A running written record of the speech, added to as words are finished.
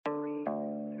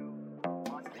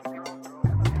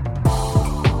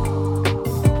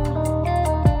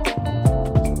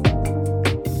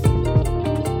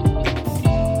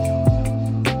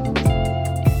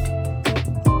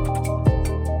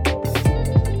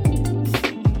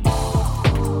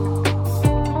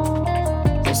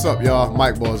What's up, y'all?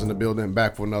 Mike Boys in the building,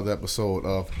 back for another episode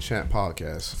of Champ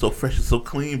Podcast. So fresh and so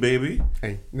clean, baby.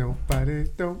 Ain't nobody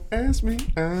don't ask me.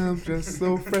 I'm just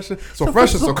so fresh. So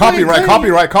fresh. So copyright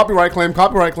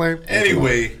claim.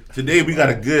 Anyway, today we got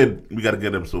a good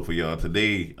episode for y'all.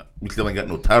 Today we still ain't got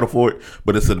no title for it,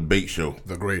 but it's a debate show.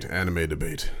 The great anime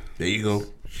debate. There you go.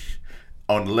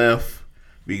 On the left,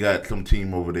 we got some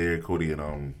team over there, Cody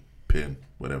and Penn,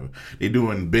 whatever. They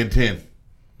doing Ben 10.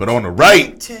 But on the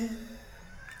right,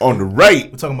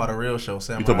 we're talking about a real show,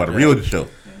 Samurai. we talking about a real show,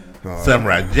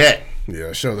 Samurai Jack. Yeah,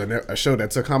 a show that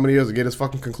took how many years to get its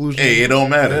fucking conclusion? Hey, it don't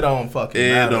matter. It don't fucking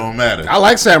It matter. don't matter. I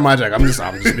like Samurai Jack. I'm just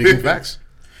speaking facts.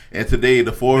 And today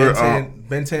the four.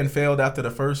 Ben 10 failed after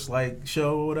the first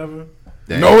show or whatever.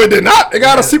 No, it did not. It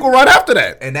got a sequel right after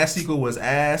that. And that sequel was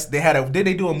ass. Did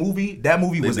they do a movie? That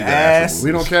movie was did an ass. actual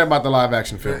We don't care about the live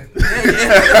action film.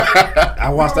 I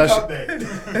watched that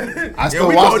shit. I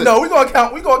still watched it. No, we gonna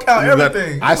count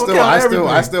everything. I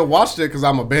still watched it because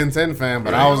I'm a Ben 10 fan,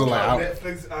 but I was like,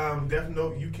 Netflix, Death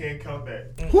Note, you can't count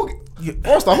that.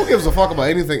 First off, who gives a fuck about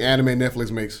anything anime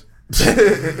Netflix makes?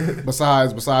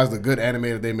 besides the good anime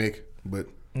that they make, but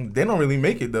they don't really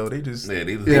make it though. They just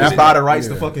buy the rights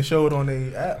to fucking show it on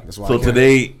their app. that's why. So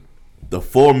today, the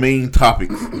four main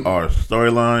topics are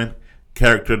storyline,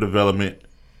 character development,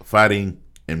 fighting,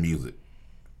 and music.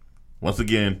 Once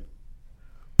again,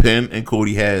 Penn and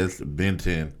Cody has Ben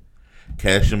 10.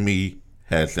 Cash and me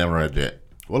has Samurai Jack.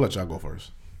 We'll let y'all go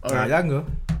first. All right, y'all can go.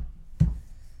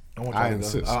 I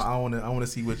insist. I want to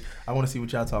see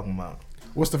what y'all talking about.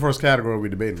 What's the first category we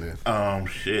debating in?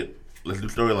 Let's do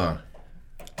storyline.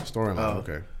 Storyline.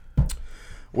 Okay.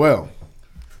 Well,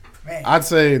 I'd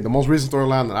say the most recent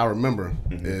storyline that I remember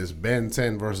is Ben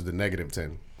 10 versus the Negative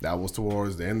 10. That was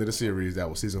towards the end of the series. That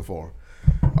was season 4.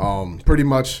 Pretty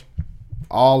much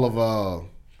all of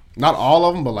not all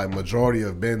of them, but like majority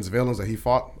of Ben's villains that he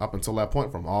fought up until that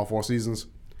point from all 4 seasons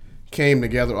came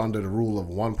together under the rule of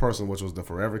one person, which was the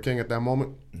Forever King at that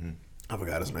moment. I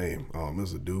forgot his name. This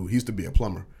is a dude. He used to be a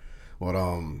plumber. But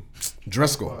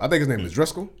Driscoll. I think his name is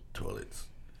Driscoll. Toilets.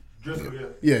 Driscoll,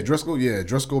 Yeah, Driscoll. Yeah,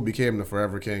 Driscoll became the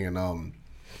Forever King, and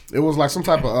it was like some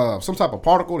type of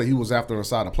particle that he was after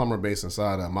inside a plumber base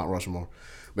inside Mount Rushmore.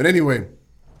 But anyway,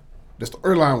 the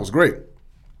storyline was great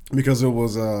because it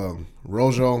was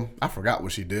Rojo. I forgot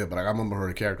what she did, but I remember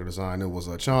her character design. It was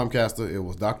a Charmcaster. It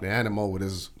was Dr. Animo with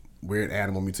his weird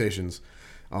animal mutations.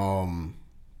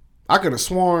 I could have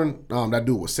sworn that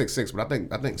dude was 6'6", but I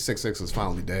think 6'6" is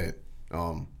finally dead.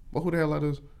 But who the hell that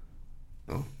is?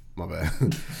 Oh, my bad.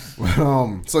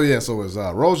 So it's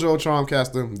Rojo,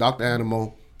 Charmcaster, Dr.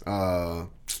 Animo,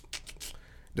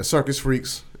 the Circus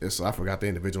Freaks. I forgot the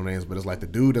individual names, but it's like the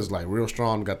dude that's like real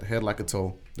strong, got the head like a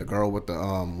toe. The girl with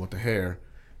the hair,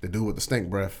 the dude with the stink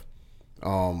breath.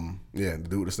 The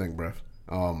dude with the stink breath.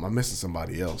 I'm missing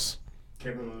somebody else.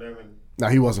 Kevin 11. No,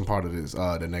 he wasn't part of this.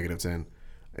 The Negative 10.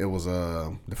 It was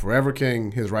the Forever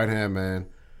King, his right hand man.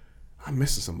 I'm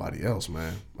missing somebody else,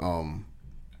 man.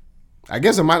 I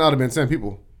guess it might not have been 10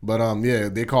 people, but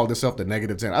they called themselves the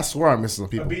Negative 10. I swear I'm missing some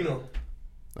people.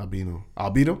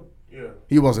 Albino? Yeah.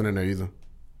 He wasn't in there either.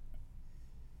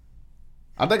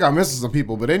 I think I'm missing some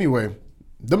people, but anyway,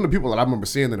 them the people that I remember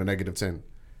seeing in the Negative 10.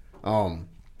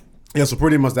 So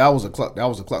pretty much that was a clutch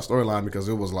storyline because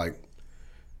it was like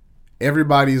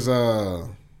everybody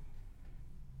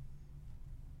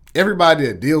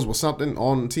that deals with something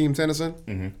on Team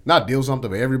Tennyson, not deals something,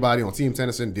 but everybody on Team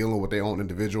Tennyson dealing with their own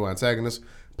individual antagonists,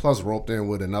 plus roped in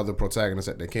with another protagonist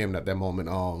that they came at that moment,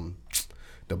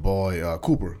 the boy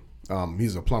Cooper.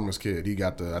 He's a plumber's kid. He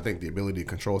got the ability to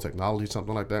control technology,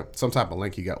 something like that. Some type of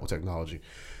link he got with technology.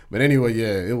 But anyway,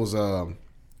 it was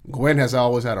Gwen has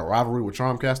always had a rivalry with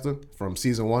Charmcaster from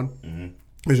season 1.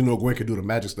 Because you know Gwen could do the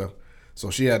magic stuff. So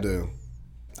she had to,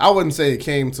 I wouldn't say it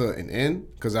came to an end,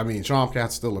 because I mean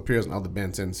Charmcaster still appears in other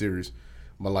Ben 10 series.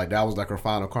 But like that was like her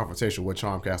final confrontation with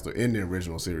Charmcaster in the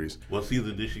original series. What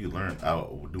season did she learn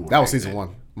how to do? That was season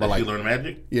 1. But Did like, she learn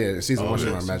magic? Yeah, season 1 she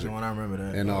learned magic. Season 1, I remember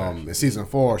that. And in season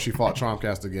 4 she fought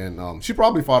Charmcaster again. She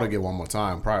probably fought again one more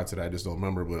time prior to that. I just don't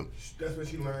remember. But That's when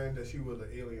she learned that she was an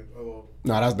alien.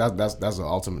 no, that's an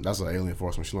ultimate. That's an alien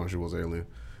force when she learned she was an alien.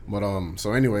 But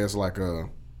so anyway, it's like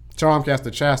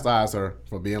Charmcaster chastised her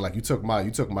for being like, you took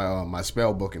my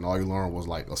spell book and all you learned was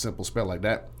like a simple spell like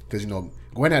that. Because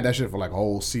Gwen had that shit for like a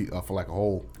whole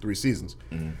 3 seasons,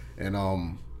 and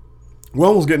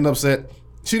Gwen was getting upset.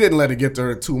 She didn't let it get to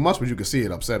her too much, but you could see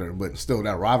it upset her. But still,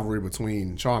 that rivalry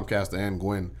between Charmcaster and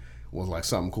Gwen was like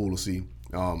something cool to see.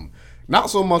 Not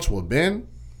so much with Ben,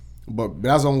 but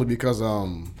that's only because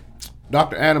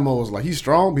Dr. Animo was like, he's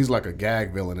strong, but he's like a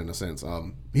gag villain in a sense.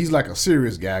 He's like a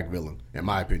serious gag villain, in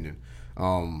my opinion.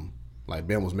 Like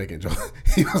Ben was making jokes.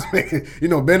 He was making,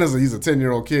 Ben he's a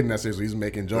 10-year-old kid in that series, so he's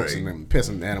making jokes and then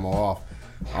pissing the animal off.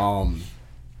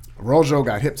 Rojo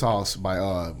got hip tossed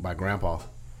by Grandpa,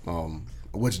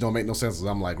 which don't make no sense. Cause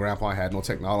I'm like, Grandpa had no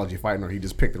technology fighting her. He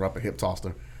just picked her up and hip tossed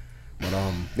her. But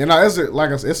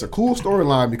it's a cool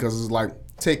storyline because it's like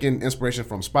taking inspiration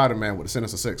from Spider-Man with the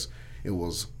Sinister Six.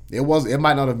 It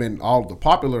might not have been all the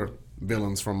popular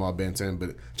villains from Ben 10,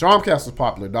 but Charmcast is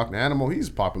popular. Dr. Animal, he's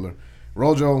popular.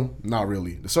 Rojo, not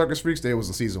really. The Circus Freaks, they was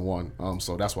in season 1,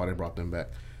 so that's why they brought them back.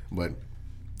 But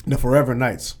the Forever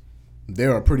Knights,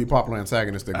 they're a pretty popular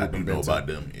antagonist. I do know about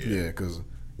them.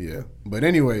 Yeah. But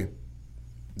anyway,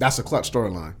 that's a clutch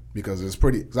storyline because it's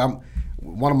pretty. Cause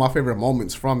one of my favorite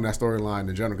moments from that storyline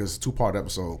in general, because it's a 2-part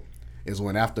episode, is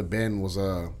when after Ben was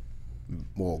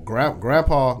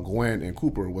Grandpa, Gwen, and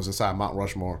Cooper was inside Mount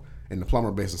Rushmore in the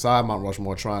plumber base inside Mount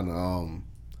Rushmore trying to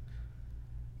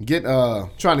get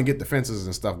the fences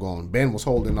and stuff going. Ben was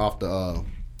holding off the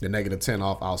 -10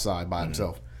 off outside by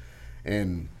himself,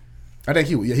 and I think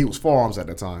he was 4 arms at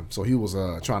the time, so he was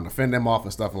trying to fend them off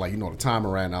and stuff. And the timer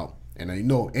ran out, and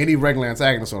any regular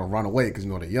antagonist gonna run away because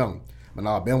they're young.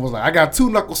 But Ben was like, I got 2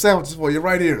 knuckle sandwiches for you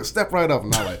right here. Step right up.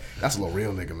 And I was like, that's a little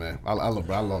real nigga, man. I love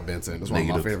Ben 10. That's one of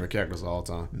my favorite characters of all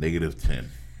time. -10.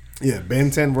 Yeah,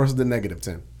 Ben 10 versus the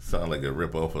 -10. Sound like a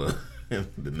ripoff of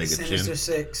the nigga Sinister Chin.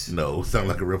 6. No, sound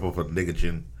like a ripoff of nigga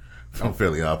Chin from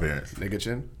Fairly Odd Parents. Nigga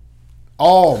Chin?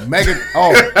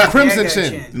 Crimson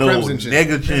Chin. No, Crimson Chin.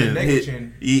 nigga Chin. Nigga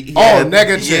Chin.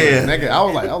 Nigga Chin. Yeah. Nigga. I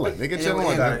was like, nigga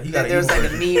Chin. He got it. There was like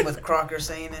a meme with Crocker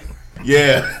saying it.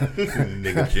 Yeah.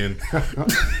 Nigga Chin.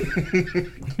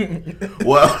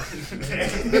 Well,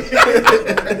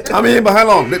 I mean, but hold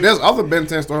on. There's other Ben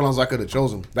 10 storylines I could have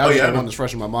chosen. That was the I one that's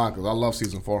fresh in my mind because I love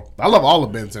season 4. I love all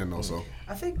of Ben 10 though. So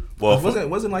I think. well,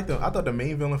 Wasn't like I thought the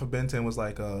main villain for Ben 10 was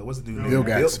like what's the dude name?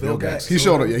 Bill Gax. He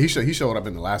showed up. Yeah, he showed up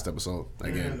in the last episode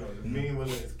again. No, the main villain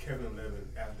is Kevin Levin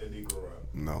after they grow up.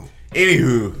 No.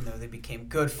 anywho, No, they became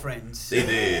good friends. they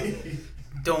did.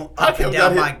 Don't How up and Kevin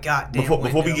down got my his- goddamn Before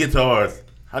we window. get to ours,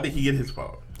 how did he get his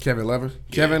power? Kevin Levin.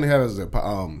 Kevin has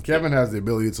the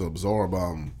ability to absorb.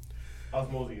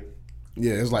 Osmosis.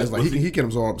 Yeah, it's like he can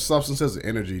absorb substances and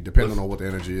energy depending on what the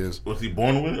energy is. Was he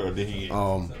born with it, or did he?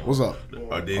 What's up?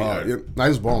 Or did he? No, he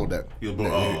was born with that. He was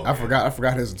born. Yeah, oh, I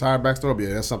forgot his entire backstory, but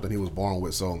yeah, that's something he was born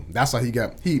with. So that's how he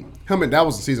got that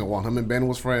was in season 1. Him and Ben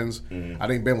was friends. I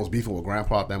think Ben was beefing with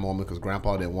Grandpa at that moment because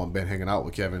Grandpa didn't want Ben hanging out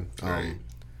with Kevin. Right.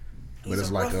 But it's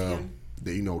a like ruffian.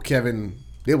 Kevin.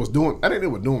 They were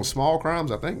doing small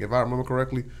crimes. I think if I remember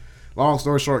correctly. Long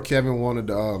story short, Kevin wanted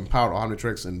the power of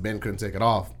Omnitrix, and Ben couldn't take it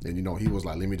off. And he was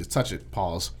like, "Let me just touch it."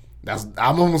 Pause.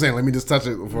 I'm almost saying, "Let me just touch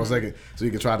it for a second, so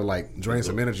you could try to like drain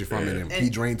some energy from it." And he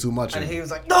drained too much. And And he was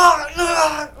like,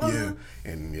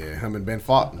 him and Ben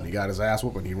fought, and he got his ass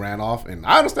whooped, and he ran off. And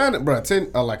I understand it, bro.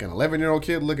 Like an 11-year-old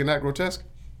kid looking that grotesque.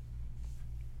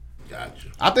 gotcha.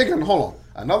 I think. Hold on.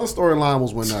 Another storyline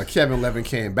was when Kevin Levin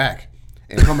came back.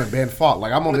 And him and Ben fought.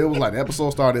 Like it was like the episode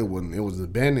started when it was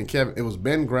Ben and Kevin. It was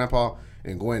Ben, Grandpa,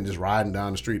 and Gwen just riding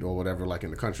down the street or whatever, like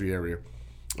in the country area.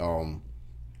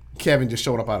 Kevin just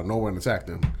showed up out of nowhere and attacked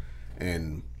them.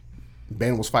 And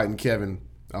Ben was fighting Kevin.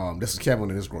 This is Kevin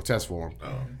in his grotesque form.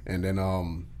 And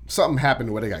then something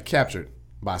happened where they got captured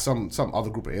by some other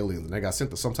group of aliens, and they got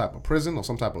sent to some type of prison or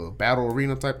some type of battle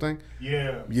arena type thing.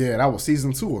 Yeah. Yeah, that was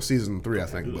season 2 or season 3, I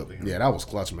think. But yeah, that was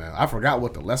clutch, man. I forgot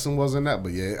what the lesson was in that,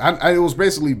 but yeah, it was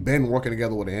basically Ben working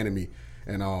together with the enemy,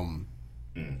 and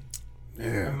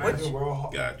yeah. Imagine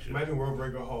World Gotcha. Imagine World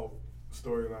Breaker Hulk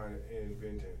storyline in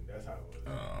Ben 10. That's how it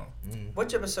was.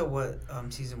 which episode? What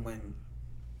season when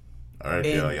All right,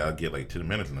 Ben- y'all get like 10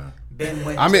 minutes now. Ben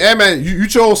went? I mean, hey man, you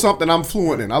chose something I'm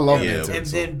fluent in. I love Yeah, Ben 10. and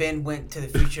so then Ben went to the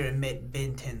future and met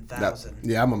Ben 10,000.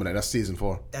 yeah, I remember that. That's season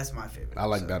 4. That's my favorite. I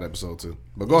like episode. that episode too.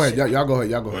 But go ahead, y'all go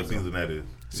ahead. What season that is?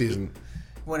 Season,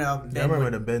 When I Ben remember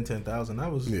went, the Ben 10,000.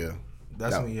 That was yeah.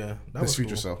 That's That- when that His was future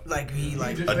cool. self. like he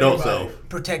like Just Adult think about self.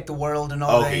 protect the world and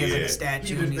all that. Okay, He has like yeah. a statue,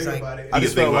 Just and he's think like, about it. I You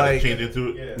just think felt about it, like- change into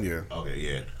it. Yeah. Yeah. Okay,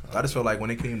 yeah. I just felt like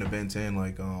when it came to Ben 10,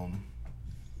 like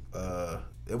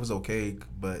it was okay,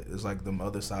 but it's like them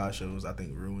other side shows I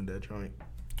think ruined that joint.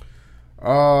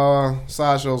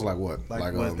 Side shows like what?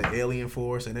 Like was the Alien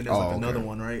Force, and then there's oh, like another okay.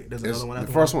 one, right? There's It's- another one. the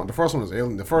after first one. The first one is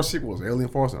Alien. The first sequel was Alien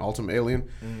Force and Ultimate Alien.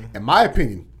 Mm-hmm. In my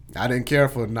opinion, I didn't care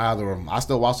for neither of them. I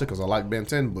still watched it because I like Ben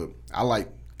 10, but I like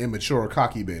immature,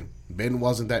 cocky Ben. Ben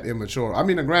wasn't that immature. I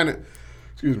mean, granted,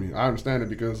 excuse me, I understand it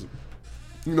because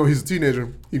he's a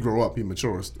teenager. He grew up. He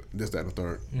matures. This, that, and the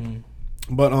third.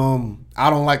 Mm-hmm. But I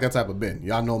don't like that type of Ben.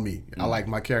 Y'all know me. I like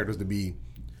my characters to be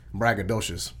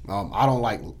braggadocious. I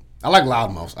like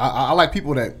loudmouths. I like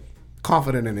people that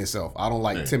confident in himself. I don't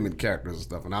like timid characters and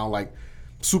stuff, and I don't like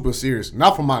super serious.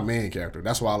 Not for my main character.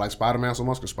 That's why I like Spider-Man so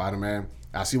much. Because Spider-Man,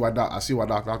 I see why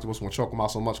Dr. Octopus want to choke him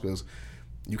out so much because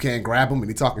you can't grab him and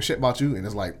he talking shit about you, and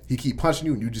it's like he keep punching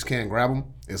you and you just can't grab him.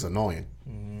 It's annoying.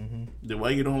 Then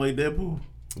why you don't like Deadpool?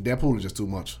 Deadpool is just too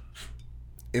much.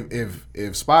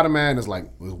 If Spider-Man is like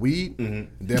was weed,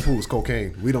 Deadpool is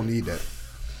cocaine. We don't need that.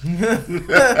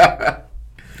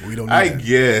 We don't need I that.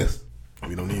 guess.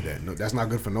 We don't need that. No, that's not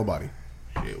good for nobody.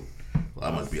 Shit.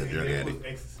 Well, I must be a drug addict.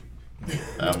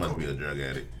 I must be a drug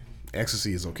addict.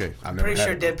 Ecstasy is okay. I've never Pretty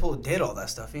had sure it. Deadpool did all that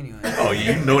stuff anyway. Oh,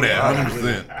 yeah, you know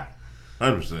that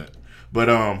 100%. But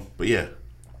yeah.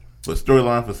 But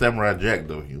storyline for Samurai Jack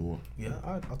though, Yeah,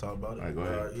 I'll talk about it. All right, go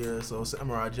ahead. Yeah, so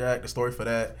Samurai Jack, the story for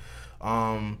that.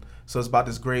 So it's about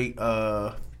this great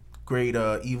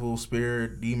evil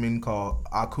spirit demon called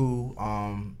Aku.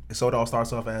 So it all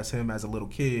starts off as him as a little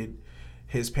kid.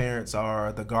 His parents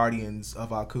are the guardians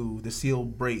of Aku. The seal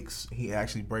breaks. He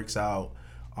actually breaks out.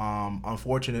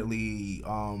 Unfortunately,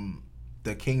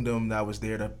 the kingdom that was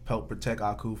there to help protect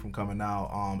Aku from coming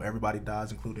out, everybody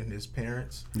dies, including his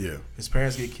parents. Yeah. His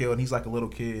parents get killed, and he's like a little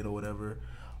kid or whatever.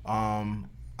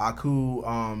 Aku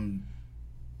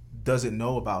doesn't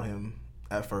know about him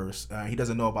at first. He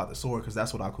doesn't know about the sword because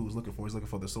that's what Aku's looking for. He's looking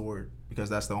for the sword because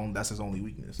that's his only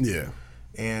weakness. Yeah.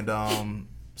 And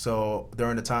so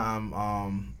during the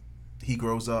time he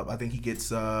grows up, I think he gets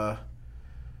dropped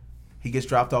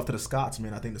off to the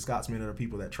Scotsmen. I think the Scotsmen are the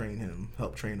people that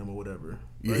help train him or whatever.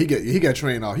 Yeah, right? he got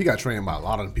trained off. He got trained by a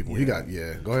lot of people.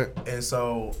 Yeah. Go ahead. And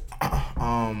so,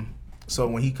 so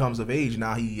when he comes of age,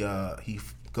 now he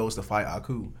goes to fight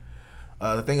Aku.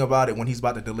 The thing about it, when he's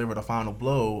about to deliver the final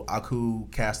blow, Aku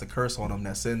casts a curse on him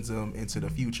that sends him into the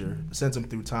future, sends him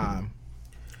through time.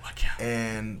 Watch out.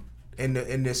 And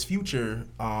in this future,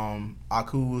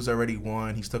 Aku's already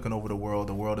won. He's taken over the world.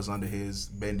 The world is under his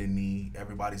bending knee.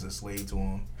 Everybody's a slave to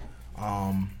him.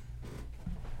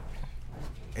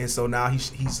 And so now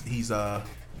he's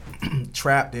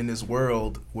trapped in this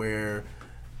world where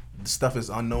stuff is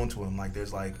unknown to him. Like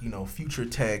there's like, future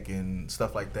tech and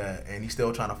stuff like that. And he's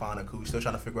still trying to find Aku. He's still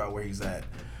trying to figure out where he's at.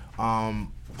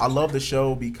 I love the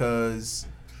show because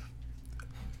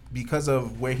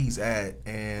of where he's at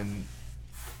and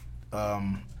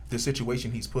the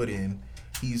situation he's put in.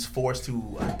 He's forced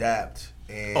to adapt.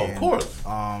 And of course.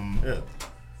 Yeah.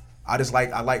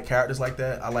 I like characters like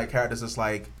that. I like characters that's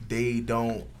like they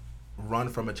don't run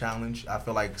from a challenge. I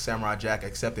feel like Samurai Jack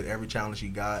accepted every challenge he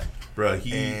got. Bro, I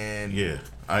didn't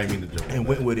mean to joke. And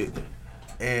went with it.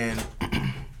 And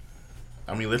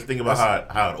I mean, let's think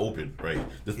about how it opened, right?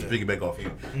 Just to piggyback off you.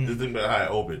 Mm-hmm. Just think about how it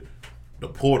opened. The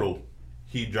portal,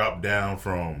 he dropped down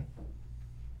from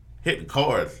hitting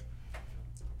cars.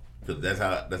 Because that's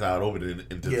how it opened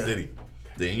into the city.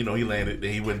 Then, he landed,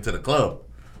 then he went to the club.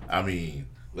 I mean,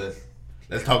 let's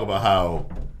talk about how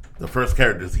the first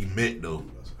characters he met, though,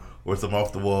 were some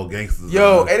off-the-wall gangsters.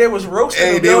 Yo, and it was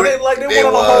roasting him. They went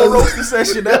on a whole roasting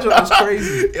session. That joke was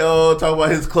crazy. Yo, talk about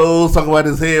his clothes, talk about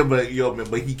his hair, but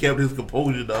he kept his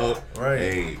composure, dog. Right.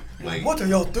 Hey, like, What are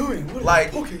y'all doing? What are you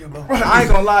talking about? I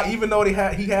ain't gonna lie, even though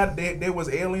there was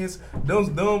aliens,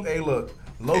 them, hey look,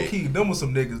 low key, them was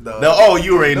some niggas, dog. No,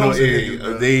 you already know.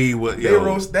 They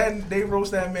roast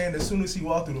that man as soon as he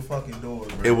walked through the fucking door,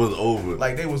 bro. It was over.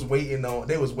 Like they was waiting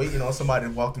on somebody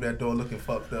to walk through that door looking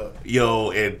fucked up. Yo,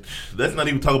 and let's not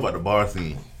even talk about the bar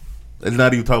scene. We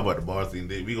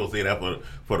gonna say that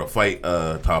for the fight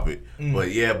topic.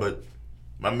 But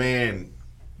my man,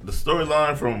 the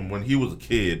storyline from when he was a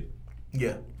kid,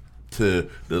 to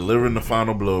delivering the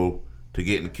final blow, to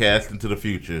getting cast into the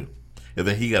future, and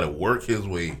then he got to work his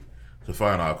way to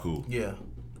find Aku. Yeah.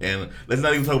 And let's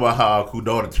not even talk about how Aku's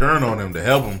daughter turned on him to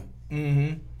help him.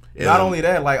 Mm-hmm. Not only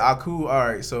that, like Aku. All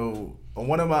right, so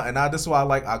this is why I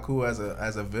like Aku as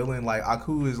a villain. Like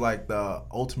Aku is like the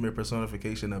ultimate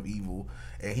personification of evil,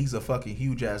 and he's a fucking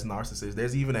huge ass narcissist.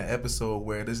 There's even an episode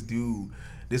where this dude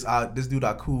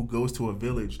Aku goes to a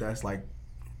village that's like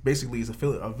basically is a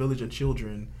village of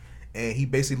children. And he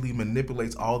basically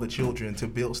manipulates all the children to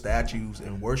build statues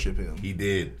and worship him. He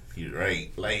did. He's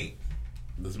right. Like,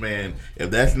 this man, if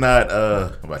that's not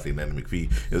I'm about to say Nanny McPhee.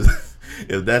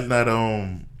 If that's not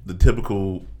the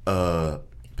typical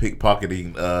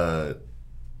pickpocketing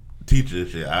teacher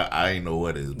shit, I ain't know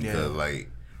what is. Because like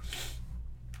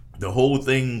the whole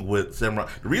thing with Samurai,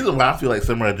 the reason why I feel like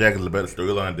Samurai Jack is a better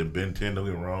storyline than Ben 10, don't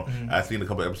get me wrong. Mm-hmm. I've seen a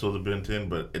couple episodes of Ben 10,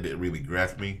 but it didn't really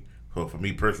grasp me. So for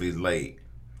me personally, it's like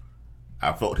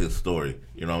I felt his story.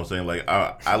 You know what I'm saying? Like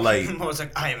I like. I was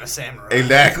like, I am a samurai.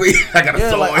 Exactly. I got a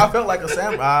sword. Like I felt like a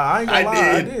samurai. I ain't gonna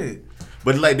lie, I did.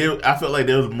 But like I felt like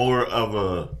there was more of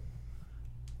a.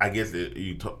 I guess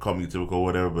call me typical or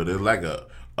whatever, but it's like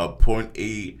a point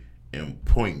A and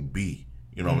point B.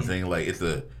 You know what I'm saying? Like it's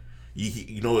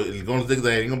you know, it's going to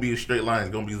zigzag. It's going to be a straight line. It's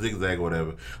going to be zigzag or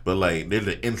whatever. But like, there's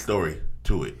an end story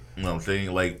to it. You know what I'm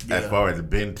saying? Like as far as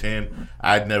Ben 10,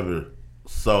 I never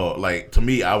saw like to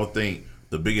me. I would think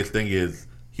the biggest thing is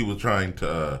he was trying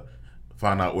to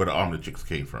find out where the armored chicks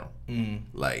came from.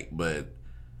 Like, but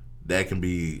that can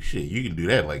be shit. You can do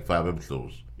that in like 5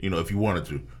 episodes. You know, if you wanted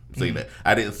to. I'm saying that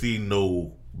I didn't see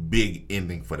no big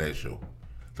ending for that show,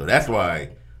 so that's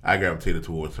why I gravitated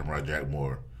towards Samurai Jack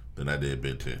more than I did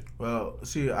Ben 10. Well,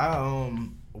 see,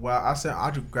 I said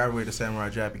I graduated to Samurai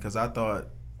Jack because I thought,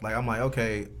 like, I'm like,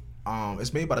 okay,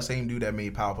 it's made by the same dude that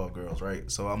made Powerpuff Girls, right?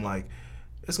 So I'm like,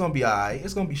 it's gonna be alright.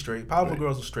 It's gonna be straight. Powerpuff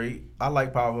Girls are straight. I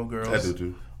like Powerpuff Girls. I do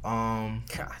too. God,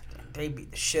 they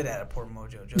beat the shit out of poor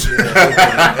Mojo Joe.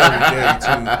 Every day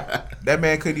too. That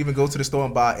man couldn't even go to the store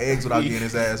and buy eggs without getting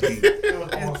his ass beat.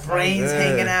 His brains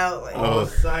hanging out. Like, On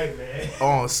site, man.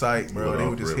 On site, bro. They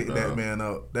were just Ripped hitting that off. man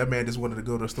up. That man just wanted to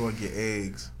go to the store and get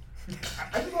eggs.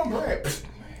 I just want bread.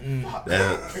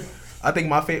 I think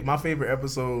my favorite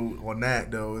episode on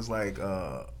that though is like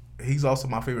he's also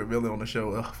my favorite villain on the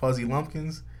show, Fuzzy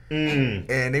Lumpkins.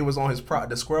 And they was on his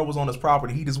the squirrel was on his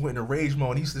property. He just went in rage mode.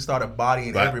 And he just started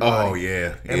bodying everybody. Oh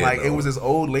yeah, And like it was this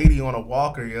old lady on a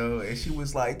walker, yo, and she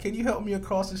was like, "Can you help me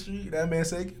across the street?" That man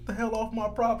said, "Get the hell off my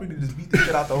property!" Just beat the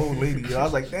shit out the old lady. Yo. I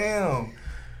was like, "Damn,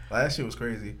 like, that shit was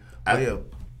crazy." But yeah,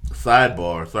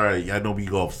 Sidebar. Sorry, I know we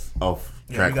go off track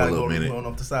we for a gotta little go minute. going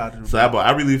off the side. Sidebar.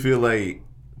 I really feel like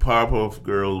Powerpuff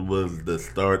Girls was the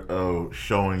start of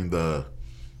showing the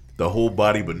whole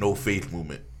body but no face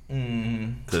movement.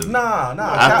 Nah.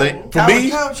 I think for me,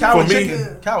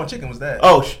 Cow and Chicken was that.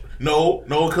 Oh no,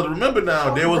 because remember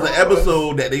now there was an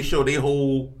episode that they showed their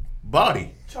whole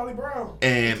body, Charlie Brown.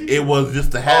 and it was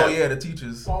just to have. Oh yeah, the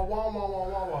teachers. Wah, wah, wah, wah,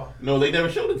 wah, wah. No, they never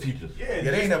showed the teachers. Yeah,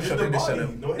 they ain't never showed the they just body. showed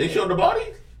them. No, They showed the body.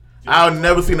 I've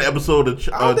never seen an episode of.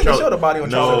 I don't think they showed the body on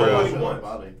Charlie Brown.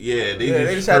 Brown. Yeah, they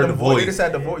Yeah, just heard the voice. They just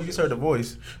had the voice. You just heard the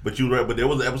voice. But you right. But there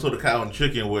was an episode of Cow and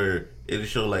Chicken where it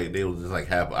just showed like they was just like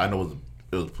half. I know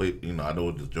it was played. You know, I know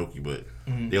it was just jokey, but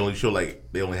they only show like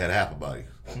they only had half a body.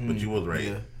 But you was right.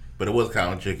 Yeah. But it was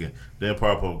Cow and Chicken. Then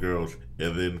Powerpuff Girls,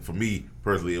 and then for me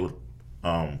personally, it was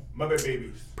Muppet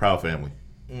Babies. Proud Family.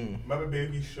 Muppet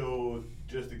Babies showed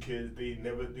just the kids. They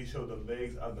showed the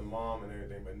legs of the mom and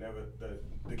everything, but never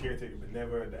the caretaker, but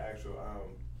never the actual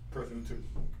person who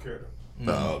took care of them.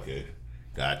 Oh, okay,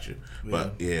 gotcha.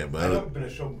 But yeah, I've but never been a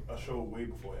show way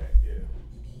before that. Yeah.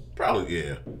 probably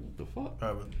yeah. The fuck.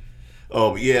 Probably.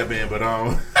 Oh yeah, man. But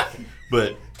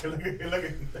but Look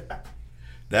at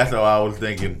that's how I was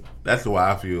thinking. That's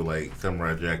why I feel like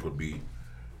Samurai Jack would be.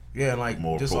 Yeah, and like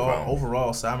More just profound.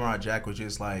 overall, Samurai Jack was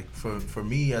just like for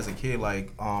me as a kid,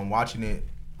 like watching it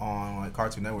on like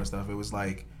Cartoon Network stuff. It was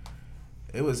like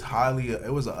it was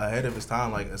ahead of its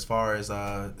time. Like as far as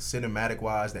cinematic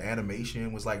wise, the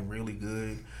animation was like really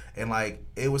good, and like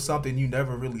it was something you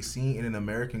never really seen in an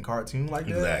American cartoon like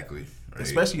that. Exactly. Right.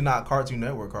 Especially not Cartoon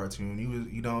Network cartoon.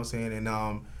 You know what I'm saying,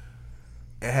 and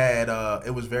it had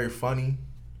it was very funny.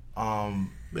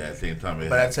 But at the same time,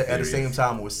 But at the same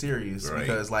time, it was serious Right.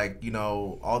 because, like, you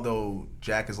know, although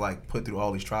Jack is like put through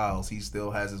all these trials, he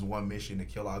still has his one mission to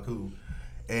kill Aku.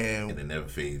 and And it never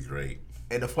fades, right?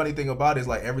 the funny thing about it is,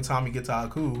 like, every time he get to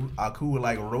Aku would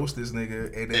like roast this nigga,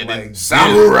 and then And like then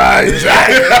Samurai Jack.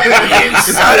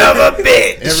 You son of a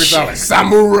bitch. Every time, like,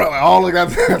 samurai. All of that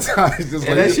time, it's just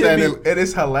and like that you shit standing. and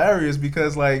it's hilarious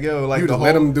because, like, yo, like You the just whole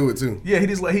let him do it too. yeah, he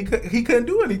just like he couldn't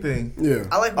do anything. Yeah.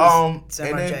 I like when Samurai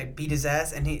and then- Jack beat his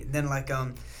ass, and then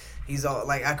he's all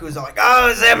like Aku's all like,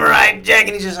 "Oh, Samurai Jack,"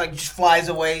 and he just flies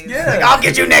away. He's Yeah. like, "I'll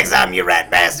get you next time, you rat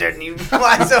bastard," and he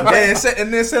flies away.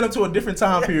 And then send him to a different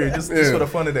time period just Yeah. for the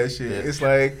fun of that shit. It's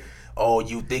like, oh,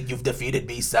 you think you've defeated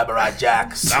me, Samurai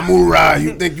Jack? Samurai,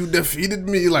 you think you defeated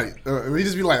me? Like he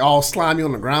just be like all slimy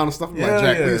on the ground and stuff. I'm Yeah, like,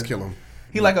 Jack, yeah. please kill him.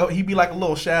 He'd be like a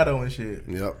little shadow and shit.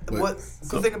 Yep. But What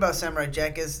cool thing about Samurai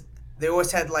Jack is they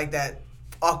always had like that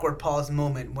awkward pause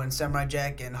moment when Samurai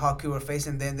Jack and Haku were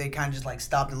facing. Then they kind of just like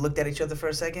stopped and looked at each other for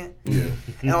a second. Yeah.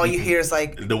 And all you hear is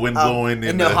like The wind blowing and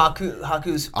and no the-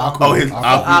 Haku's Oh, his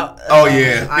Aku. oh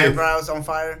yeah. eyebrows on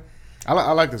fire.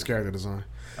 I like this character design.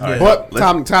 right, But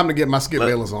let's- time to get my Skip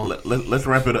Bayless on. Let's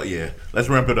ramp it up. Yeah, let's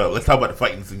ramp it up. Let's talk about the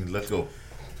fighting scene. Let's go.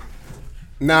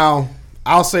 Now,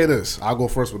 I'll say this. I'll go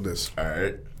first with this. All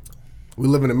right. We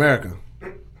live in America.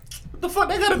 What the fuck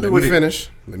they gotta do Let with me it? finish.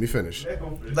 Let me finish.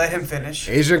 Let him finish.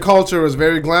 Asian culture is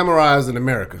very glamorized in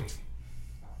America.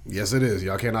 Yes, it is.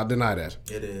 Y'all cannot deny that.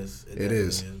 It is. It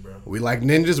is. bro. We like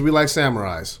ninjas. We like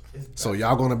samurais. So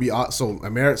y'all gonna be so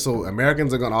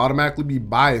Americans are gonna automatically be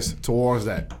biased towards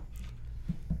that.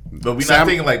 But we're not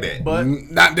thinking like that. But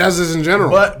Not that's just in general.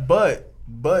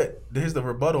 But here's the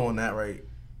rebuttal on that, right?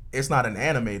 It's not an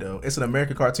anime though. It's an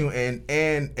American cartoon,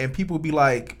 and people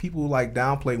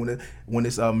downplay when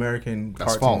it's American.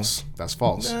 That's cartoon. false. That's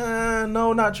false.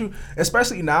 No, not true.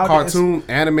 Especially now. Cartoon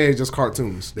anime is just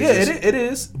cartoons. It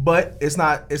is, but it's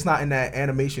not in that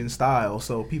animation style.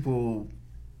 So people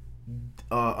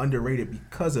underrate it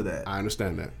because of that. I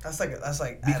understand that. That's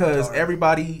like Because Avatar.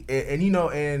 everybody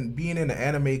and being in the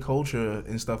anime culture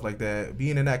and stuff like that,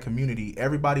 being in that community,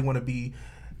 everybody want to be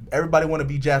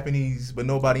Japanese, but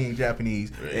nobody ain't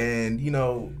Japanese. Right.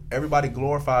 And everybody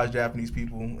glorifies Japanese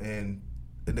people, and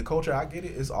the culture, I get it,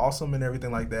 it's awesome and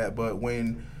everything like that. But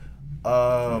when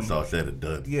it's all said and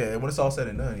done. yeah, when it's all said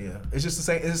and done, yeah, it's just the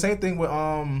same. It's the same thing with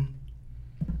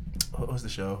what was the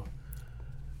show?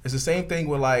 It's the same thing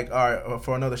with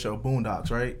for another show,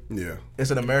 Boondocks, right? Yeah. It's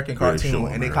an American Greatest cartoon, show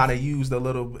on and they earth. kind of used Aaron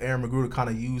McGruder kind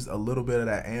of used a little bit of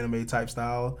that anime type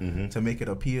style to make it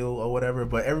appeal or whatever.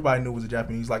 But everybody knew it was a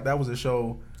Japanese. Like that was a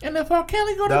show. And if R.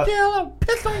 Kelly go That- to jail, I'll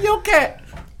piss on your cat.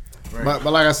 But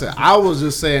like I said, I was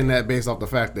just saying that based off the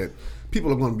fact that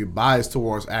people are going to be biased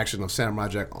towards action of Samurai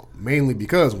Jack, mainly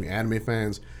because we anime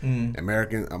fans, the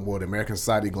American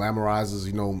society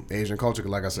glamorizes, Asian culture.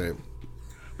 Like I said,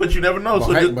 But you never know.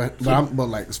 but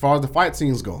like as far as the fight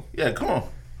scenes go, yeah, come on.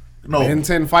 No, Ben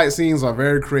 10 fight scenes are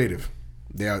very creative.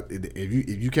 They are. If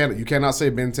you cannot say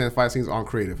Ben 10 fight scenes aren't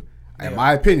creative. In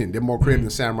my opinion, they're more creative than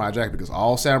Samurai Jack because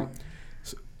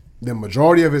the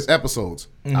majority of his episodes.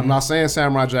 I'm not saying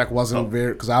Samurai Jack wasn't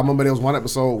very, because I remember there was one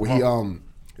episode where he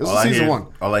it was season 1.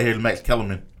 All I hear is Max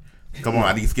Kellerman. Come on,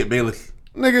 I need Skip Bayless.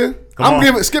 Nigga, Come on.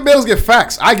 giving Skip Bayless get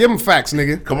facts. I give him facts,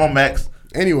 nigga. Come on, Max.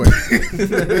 Anyway,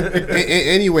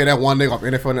 anyway, that one nigga off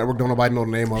NFL Network, don't nobody know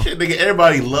the name of. Shit, nigga,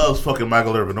 everybody loves fucking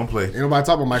Michael Irvin. Don't play. Ain't nobody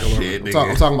talking about Michael Shit, Irvin. nigga.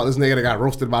 I'm talking about this nigga that got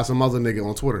roasted by some other nigga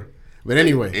on Twitter. But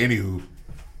anyway, Anywho,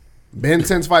 Ben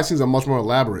 10's fight scenes are much more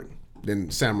elaborate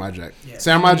than Samurai Jack. Yeah.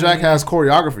 Samurai Jack has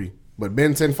choreography, but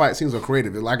Ben 10 fight scenes are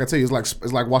creative. Like I tell you,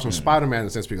 it's like watching Spider-Man in a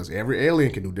sense because every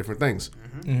alien can do different things.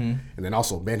 And then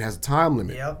also Ben has a time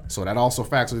limit, Yep. so that also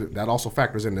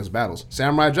factors in his battles.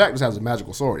 Samurai Jack just has a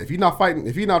magical sword. If he's not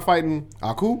fighting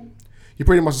Aku, he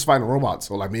pretty much is fighting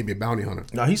robots or like maybe a bounty hunter.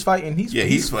 No, he's fighting.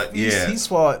 He's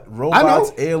fought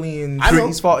robots, aliens. I know.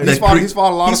 He's fought He's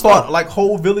fought a lot of He's stuff. fought like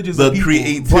whole villages the of people.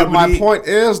 creativity. But my point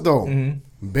is though,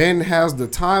 Ben has the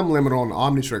time limit on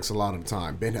Omnitrix a lot of the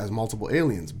time. Ben has multiple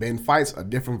aliens. Ben fights a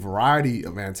different variety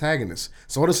of antagonists.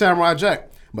 So does Samurai Jack.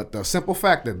 But the simple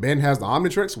fact that Ben has the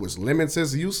Omnitrix, which limits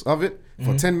his use of it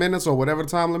for 10 minutes or whatever the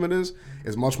time limit is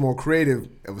much more creative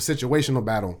of a situational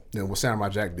battle than what Samurai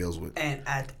Jack deals with. And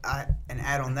add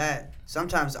on that,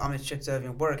 sometimes the Omnitrix doesn't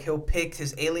even work. He'll pick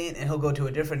his alien and he'll go to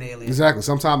a different alien. Exactly.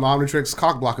 Sometimes the Omnitrix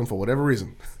cock block him for whatever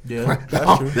reason. Yeah,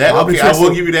 that's true. That, okay, I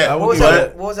will give you that. I will What was give you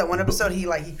that? What was that one episode? He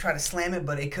tried to slam it,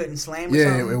 but it couldn't slam. Or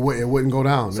Yeah, something? it wouldn't go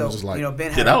down. So it was just like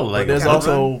Ben Shit, had I was like, But there's kinda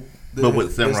also but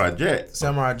with Samurai Jack,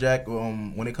 Samurai Jack,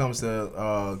 when it comes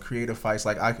to creative fights,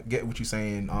 like I get what you're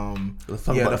saying. Let's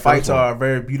talk Yeah, about the the fights first one. are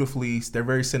very they're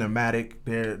very cinematic.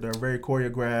 They're very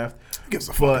choreographed. gives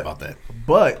a fuck But about that.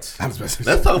 but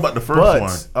let's talk about the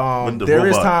first one. With the there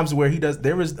is robot. times where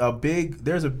there's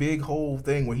a big whole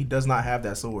thing where he does not have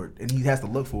that sword and he has to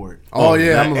look for it. Oh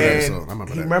yeah, I that- remember that And episode. I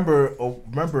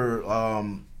remember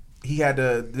that. he had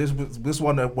to this was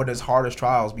one of his hardest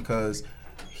trials because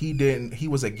he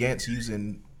was against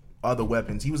using other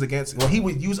weapons. He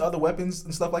would use other weapons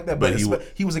and stuff like that, but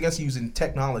he was against using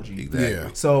technology. Exactly. Yeah.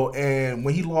 So, and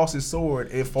when he lost his sword,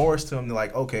 it forced him to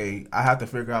like, okay, I have to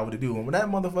figure out what to do. And when that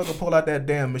motherfucker pulled out that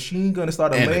damn machine gun and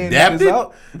started And laying adapted? niggas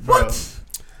out, bro. What?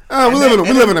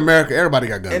 We live in America. Everybody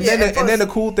got guns. And Yeah, then and the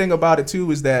plus- cool thing about it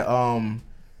too is that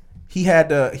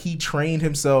he trained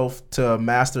himself to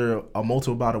master a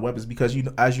multiple amount of weapons because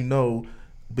as you know,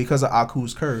 because of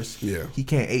Aku's curse, Yeah. he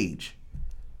can't age.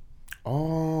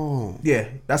 Oh. Yeah,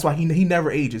 that's why he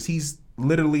never ages. He's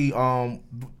literally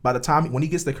by the time when he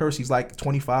gets the curse, he's like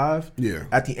 25. Yeah.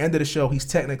 At the end of the show, he's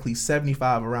technically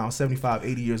 75, around 75,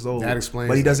 80 years old. That explains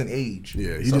But he that. doesn't age.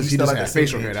 Yeah, he So just- he's he still just at had the same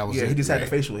facial hair, age. that was yeah, it. he just had the Right.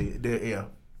 facial hair. Yeah.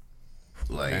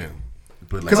 Like, Damn.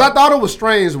 but like, Because I thought it was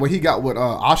strange when he got with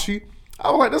Ashi.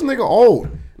 I was like, this nigga old.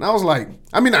 And I was like,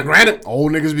 I mean, now granted,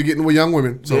 old niggas be getting with young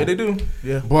women. So, Yeah, they do.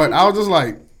 Yeah. But I was just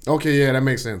like, okay, yeah, that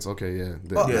makes sense. Okay, yeah.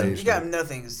 Well, Yeah. you got another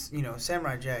thing is,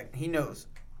 Samurai Jack, he knows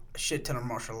a shit ton of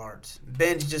martial arts.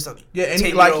 Ben's just a Yeah, and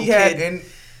he 10-year-old had kid. and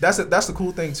that's the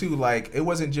cool thing too. Like it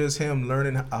wasn't just him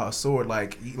learning a sword.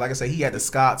 Like I said, he had the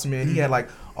Scotsman. He had like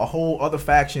a whole other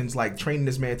factions like training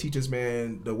this man, teaching this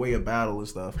man the way of battle and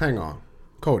stuff. Hang on,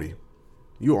 Cody,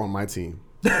 you on my team.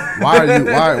 Why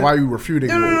are you refuting?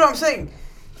 No. I'm saying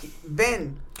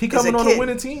Ben. He coming on a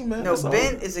winning team, man. No,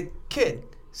 Ben is a kid.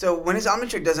 So when his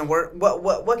Omnitrick doesn't work,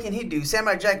 what can he do?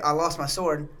 Samurai Jack, I lost my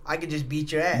sword. I could just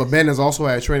beat your ass. But Ben has also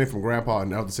had training from Grandpa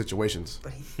in other situations.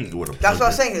 But that's what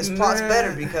I'm saying. His plot's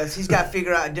better because he's got to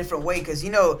figure out a different way. Because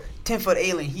 10-foot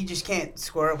alien, he just can't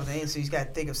square up with an alien, so he's got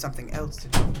to think of something else to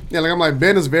do. Yeah, like I'm like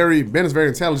Ben is very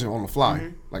intelligent on the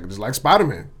fly, like just like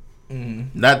Spider-Man.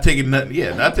 Mm-hmm. Not taking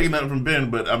nothing from Ben,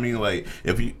 but I mean, like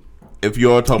if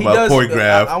you all talking about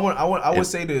choreograph, I would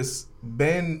say this: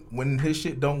 Ben, when his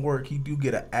shit don't work, he do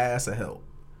get an ass of help.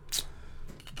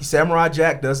 Samurai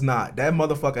Jack does not. That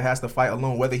motherfucker has to fight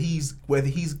alone. Whether he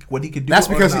could do. That's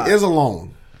because he is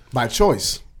alone by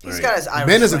choice. He's got his Irish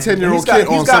Ben is a 10-year-old kid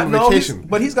on summer vacation.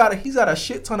 But he's got a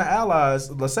shit ton of allies.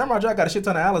 The Samurai Jack got a shit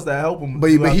ton of allies that help him.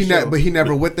 But he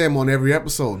never with them on every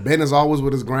episode. Ben is always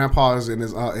with his grandpas and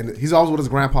his and he's always with his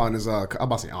grandpa and his I'm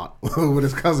about to say aunt with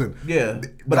his cousin. Yeah,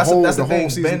 but that's the thing.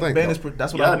 Ben is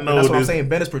that's what I'm saying.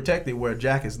 Ben is protected where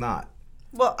Jack is not.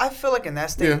 Well, I feel like in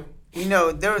that state,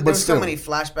 there's so many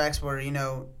flashbacks where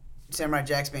Samurai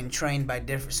Jack's been trained by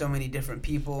so many different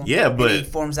people. Yeah, but he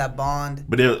forms that bond.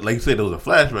 But like you said, those are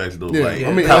flashbacks. Though,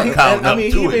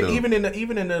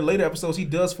 even in the later episodes, he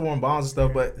does form bonds and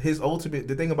stuff. But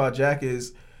the thing about Jack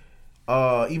is,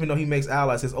 even though he makes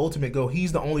allies, his ultimate goal,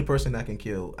 he's the only person that can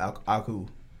kill Aku,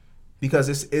 because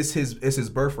it's his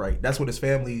birthright. That's what his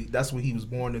family. That's what he was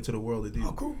born into the world to do.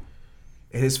 Aku.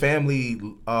 And his family,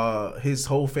 his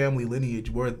whole family lineage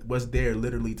was there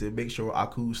literally to make sure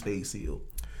Aku stayed sealed.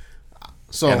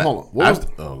 So hold on.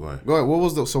 Go ahead.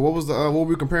 What were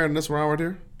we comparing this round right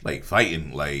here? Like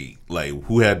fighting, like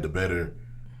who had the better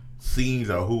scenes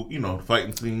or who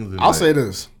fighting scenes. I'll say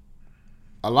this: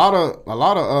 a lot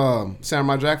of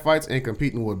Samurai Jack fights ain't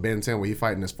competing with Ben 10 where he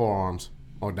fighting his forearms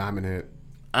or Diamond Head.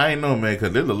 I ain't know, man,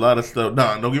 because there's a lot of stuff.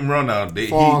 No, don't get me wrong now.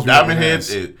 Diamond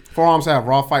Head. Forearms have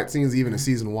raw fight scenes even in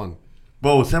season 1.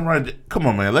 Bro, Samurai, come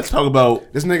on, man. Let's talk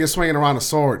about this nigga swinging around a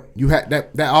sword. You had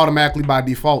that automatically by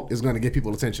default is going to get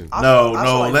people attention.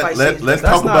 Let's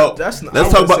talk about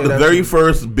the very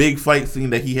first big fight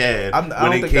scene that he had. I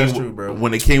don't think that's true, bro.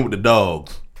 When they came with the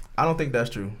dogs. I don't think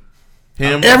that's true.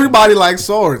 Everybody likes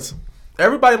swords.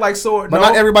 Everybody likes swords, but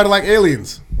not everybody like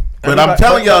aliens. But I'm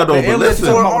telling y'all though, but listen,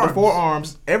 the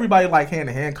forearms. Everybody like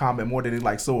hand-to-hand combat more than they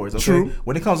like swords. Okay? True.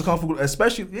 When it comes to kung fu,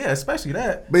 especially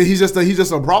that. But he's just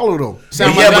a brawler though.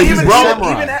 But he's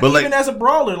brawler. Even as a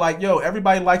brawler, like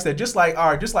everybody likes that. Just like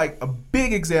a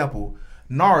big example,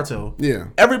 Naruto. Yeah.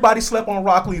 Everybody slept on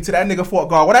Rock Lee until that nigga fought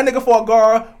Gaara. When that nigga fought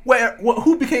Gaara,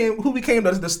 who became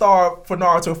the star for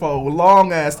Naruto for a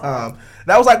long ass time?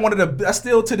 That was like that's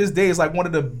still to this day is like one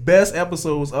of the best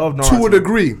episodes of Naruto. To a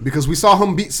degree, because we saw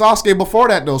him beat Sasuke before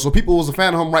that though, so people was a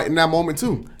fan of him right in that moment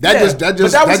too. That just tripled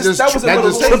it.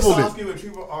 Sasuke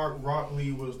retrieval arc, Rock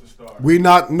Lee was the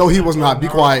star. No, he was not. Be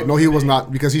quiet. No, he was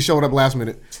not, because he showed up last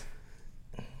minute.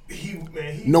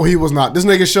 No, he was not. This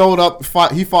nigga showed up.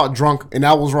 He fought drunk, and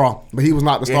that was wrong. But he was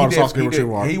not the star of Sasuke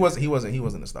retrieval arc. He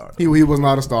wasn't a star. He was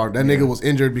not a star. That nigga was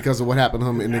injured because of what happened to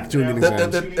him in the tuning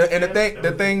exams.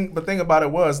 The thing about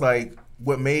it was like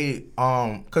what made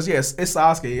because yes, it's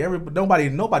Sasuke.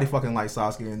 Nobody fucking likes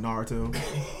Sasuke in Naruto.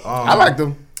 I liked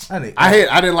him.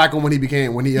 I didn't like him when he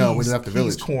left the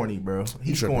village. He's corny, bro.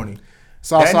 He's corny.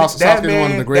 Sasuke is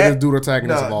one of the greatest dude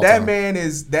antagonists of all time.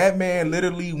 That man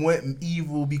literally went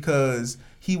evil because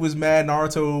he was mad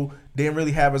Naruto didn't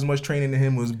really have as much training in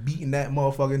him, was beating that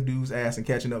motherfucking dude's ass and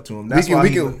catching up to him.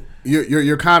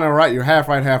 You're kind of right. You're half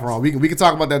right, half wrong. We can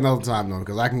talk about that another time though,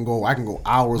 because I can go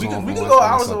hours on. We can go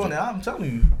hours on that. I'm telling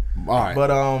you. All right, but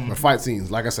the fight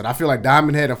scenes, like I said, I feel like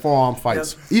Diamond Head and forearm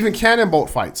fights, even cannon bolt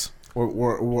fights,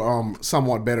 were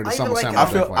somewhat better than some of Samurai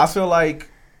Jack fights. I feel like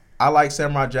I like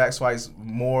Samurai Jack's fights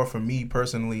more for me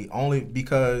personally, only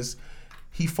because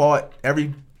he fought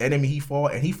every enemy he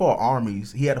fought, and he fought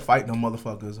armies. He had to fight them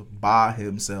motherfuckers by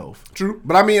himself. True,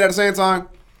 but I mean at the same time,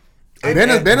 Ben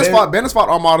has fought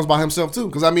armadas by himself too.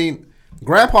 Because I mean,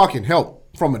 Grandpa can help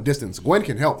from a distance. Gwen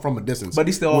can help from a distance. But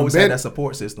he still always had that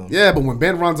support system. Yeah, but when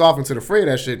Ben runs off into the fray of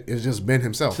that shit, it's just Ben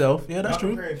himself. Yeah, that's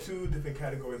true. I'm comparing two different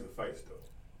categories of fights though.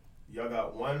 Y'all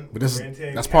got one, but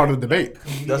that's part of the debate.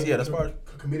 That's part.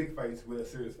 Comedic fights with a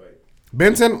serious fight.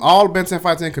 All Ben 10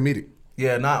 fights ain't comedic.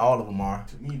 Yeah, not all of them are.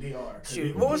 To me, they are.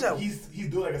 Shoot, what was that? He's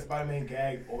doing like a Spider-Man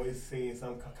gag, always saying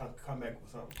some comeback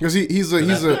with something. Because he's a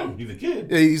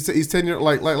kid. Yeah, he's 10 years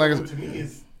like. To me,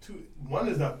 One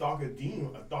is a darker theme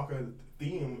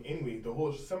anyway. The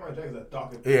whole Samurai Jack is a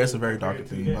darker theme. Yeah, it's a very darker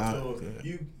theme. So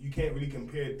you can't really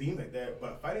compare themes like that.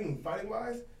 But fighting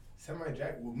wise, Samurai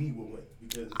Jack will win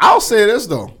because I'll say this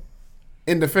though,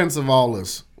 in defense of all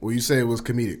this, where you say it was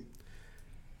comedic.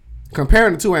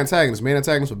 Comparing the two antagonists, main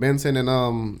antagonists with Ben 10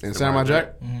 and Samurai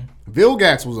Jack,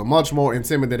 Vilgax was a much more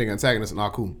intimidating antagonist than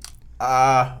Aku.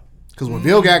 Because when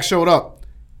Vilgax showed up,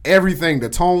 the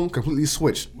tone completely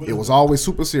switched. It was always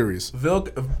super serious. All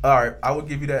right, I would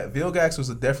give you that. Vilgax was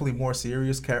a definitely more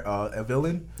serious a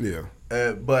villain. Yeah.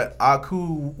 But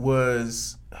Aku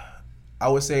was, I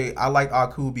would say, I like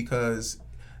Aku because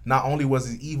not only was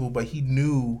he evil, but he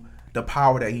knew the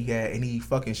power that he had, and he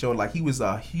fucking showed like he was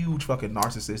a huge fucking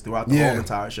narcissist throughout the whole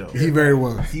entire show. He very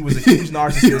was. He was a huge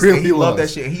narcissist, really and he loved was.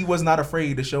 that shit. And he was not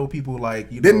afraid to show people like,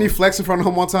 you know. Didn't he flex in front of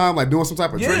him one time, like doing some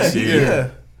type of trick? Yeah.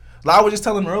 Like I was just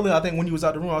telling him earlier, I think when he was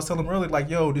out the room, I was telling him earlier, like,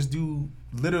 yo, this dude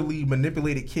literally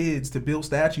manipulated kids to build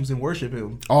statues and worship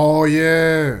him. Oh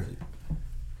yeah.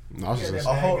 that Narcissist.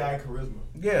 bad guy charisma.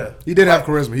 Yeah. He did have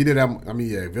charisma. He did have. I mean,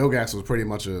 yeah. Vilgax was pretty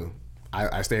much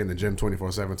I stay in the gym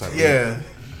 24/7 type. Yeah.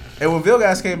 And when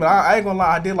Vilgax came in, I ain't gonna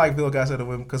lie, I did like Vilgax out of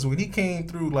him because when he came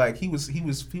through, like he was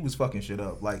fucking shit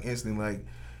up like instantly. Like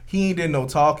he ain't did no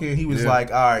talking. He was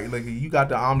like, all right, like you got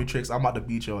the Omnitrix, I'm about to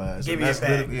beat your ass. Give me it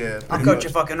back. Yeah, I'll cut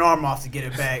your fucking arm off to get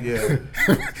it back. Yeah.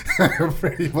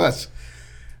 Pretty much.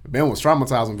 Ben was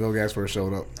traumatized when Vilgax first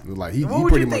showed up. It was like he What would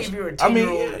pretty you think much. if you were a I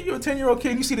 10-year-old? mean, you're a 10-year-old kid.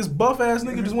 And you see this buff ass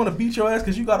nigga just want to beat your ass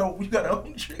because you got a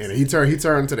Omnitrix. And he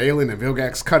turned to the alien and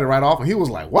Vilgax cut it right off and he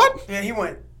was like, "What?" Yeah, he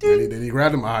went. Then he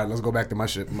grabbed him. All right, let's go back to my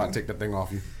shit. I'm about to take that thing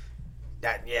off you.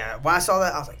 When I saw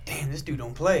that, I was like, damn, this dude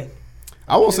don't play.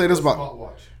 I will say this about,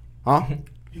 Smartwatch. huh?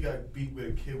 He got beat with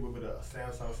a kid with a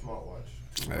Samsung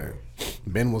smartwatch. Hey,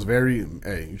 Ben was very.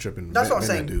 Hey, you tripping? That's Ben, what I'm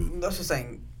saying. that dude. That's what I'm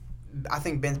saying. I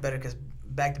think Ben's better because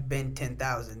back to Ben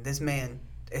 10,000. This man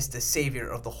is the savior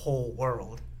of the whole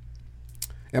world.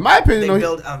 In my opinion, They though,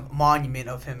 built a monument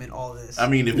of him in all this. I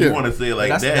mean, if Yeah. you want to say it like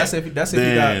That's that, if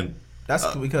then he got.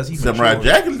 That's because he's Samurai mature.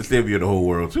 Jack is the savior of the whole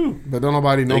world too. but don't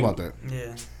nobody know about that.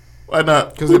 yeah. Why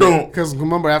not? Because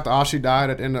remember after Ashi died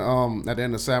at the end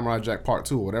of Samurai Jack Part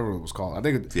 2 or whatever it was called. I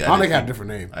think See, I think it didn't had a see-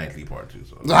 different name. I ain't see part 2.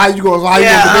 So So how you go? How you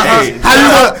Yeah, gonna debate this? How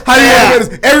you gonna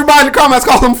debate this? Everybody in the comments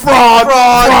call him fraud.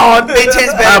 Ben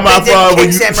 10's How better. my Ben fault 10 when kicked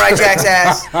you- Samurai Jack's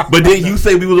ass. but then you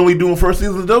say we was only doing first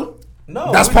season though?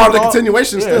 No, That's we part of did the all-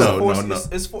 continuation Yeah, still. it's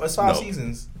No. It's 5 No.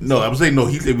 seasons. No, I'm saying no.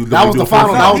 He said we was That only was the doing final-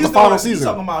 first that was season. the final season.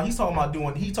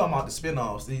 He's talking about the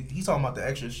spin-offs. He's talking about the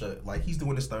extra shit. Like he's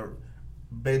doing this third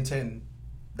Ben 10.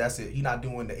 That's it. He's not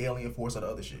doing the Alien Force or the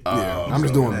other shit. Yeah, I'm so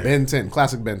just doing that- Ben 10,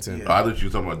 classic Ben 10. Yeah. Oh, I thought you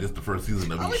were talking about just the first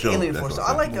season of I each like show. Alien That's Force. what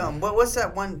I I'm like saying. what's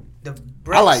that one? The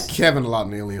Brex. I like Kevin a lot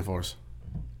in Alien Force.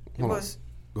 It Hold on. was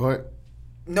Go ahead.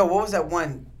 no. What was that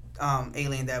one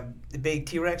alien? That the big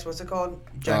T-Rex. What's it called?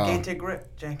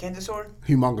 Gigantosaur.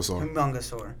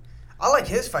 Humongosaur. I like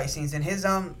his fight scenes and his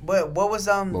What was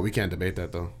Well, we can't debate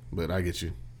that though. But I get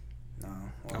you. No,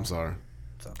 well, I'm sorry.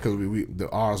 it's okay. Because the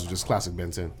ours was just classic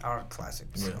Ben 10. Our classic.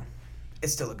 So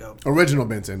it's still a go. Original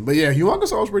Ben 10. But yeah,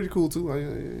 Humongosaur was pretty cool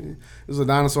too. He's a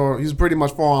dinosaur. He's pretty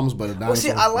much 4 arms, but a dinosaur. Well,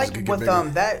 see, I Just like get with bigger.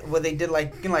 that what they did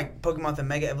like Pokemon the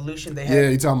Mega Evolution. They had Yeah,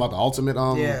 you talking about the ultimate?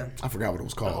 Yeah. I forgot what it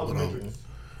was called. But, Ultimatrix.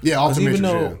 yeah, 'Cause ultimate. even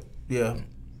though, yeah,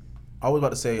 I was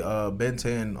about to say Ben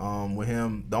 10 with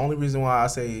him. The only reason why I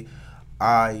say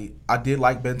I did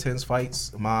like Ben 10's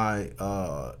fights. My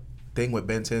thing with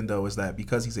Ben 10 though is that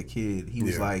because he's a kid, he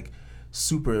was Yeah. like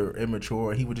super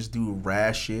immature. He would just do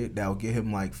rash shit that would get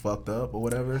him like fucked up or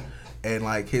whatever. And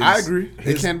like his, I agree.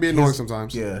 It can be annoying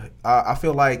sometimes. Yeah, I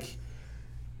feel like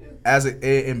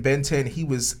in Ben 10 he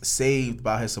was saved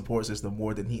by his support system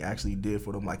more than he actually did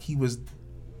for them. Like he was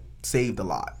saved a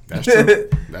lot. That's true.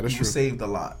 That is He true. was saved a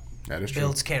lot. That is true.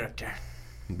 builds character.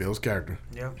 Bill's character.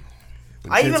 Yep.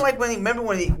 The I kids- even like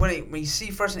when you see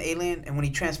first an alien and when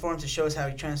he transforms, it shows how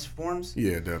he transforms.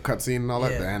 Yeah, the cutscene and all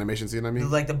that, Yeah. the animation scene. I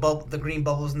mean, Like the green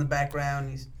bubbles in the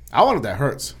background. He's I wonder if that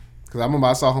hurts. Because I remember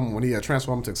I saw him when he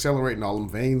transformed to accelerate and all them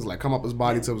veins like come up his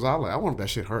body to his eye. Like, I wonder if that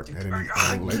shit hurt. And then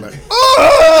he's like,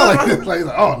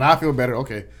 oh, now I feel better.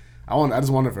 Okay. I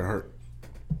just wonder if it hurt.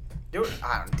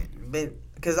 I don't,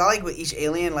 because I like with each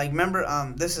alien. Like remember,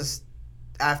 this is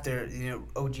after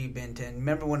OG Ben 10.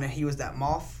 Remember when he was that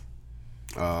moth,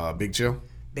 Big Chill.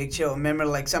 Big Chill. Remember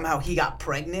like somehow he got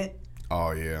pregnant.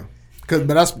 Oh yeah. But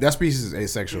that species is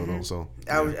asexual though. So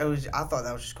I thought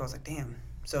that was just cause like damn.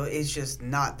 So it's just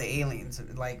not the aliens.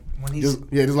 Like when he's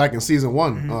just like in season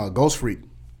 1, Ghost Freak.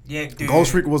 yeah, dude.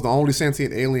 Ghost Freak was the only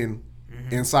sentient alien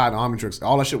inside the Omnitrix.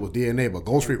 All that shit was DNA, but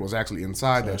Ghost Freak was actually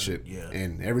inside that shit. Yeah.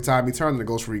 And every time he turned into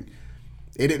Ghost Freak,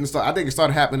 it didn't start. I think it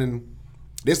started happening.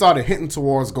 They started hinting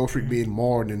towards Ghost Freak being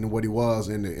more than what he was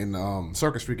in the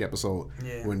Circus Freak episode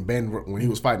when he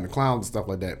was fighting the clowns and stuff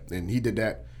like that, and he did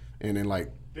that, and then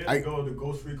like they go to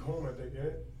Ghost Freak home, I think,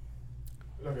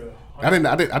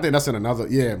 I think that's in another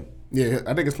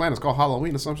I think his plan is called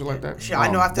Halloween or something like that. Shit, I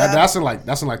know after that's in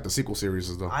like the sequel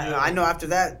series though. I know after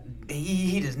that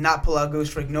he does not pull out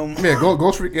Ghost Freak no more. Yeah,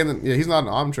 Ghost Freak he's not in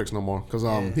the Omnitrix no more because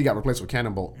he got replaced with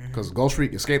Cannonbolt because Ghost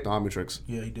Freak escaped the Omnitrix.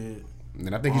 Yeah, he did.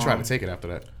 And I think he tried to take it after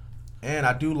that. And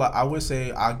I would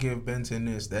say I'll give Ben 10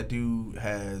 this. That dude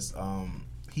has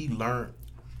he learned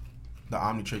the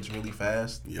Omnitrix really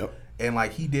fast. Yep. And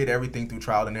like he did everything through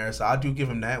trial and error. So I do give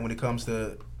him that when it comes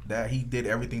to that. He did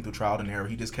everything through trial and error.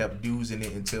 He just kept using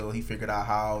it until he figured out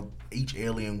how each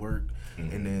alien worked.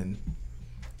 And then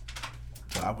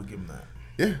so I would give him that.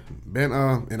 Yeah. Ben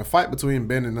in a fight between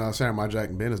Ben and Samurai Jack,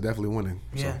 Ben is definitely winning.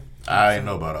 Yeah. So. I ain't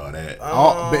know about all that.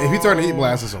 If he turned the Heat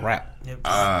Blast, it's a wrap. Yep.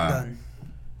 Done.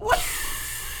 What?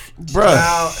 Bruh.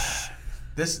 Now,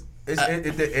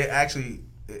 it actually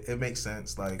makes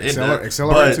sense. Like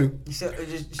Accelerate too.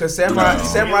 Because Samurai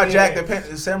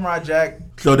Jack.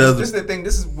 So does this is the thing.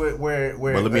 This is where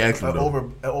let me ask you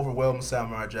overwhelmed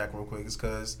Samurai Jack real quick is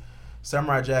because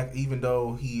Samurai Jack, even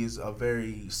though he is a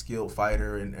very skilled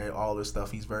fighter and all this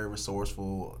stuff, he's very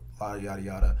resourceful. Yada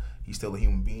yada. He's still a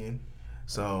human being.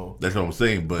 So that's what I'm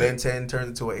saying. But Ben 10 turns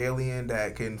into an alien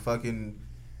that can fucking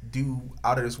do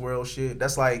out of this world shit.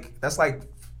 That's like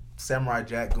Samurai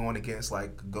Jack going against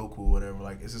like Goku or whatever.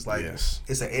 Like it's just like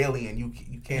it's an alien. You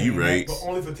can't. You right. But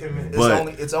only for 10 minutes.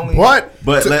 It's only. But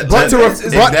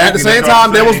at the same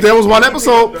time, there was one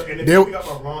episode. There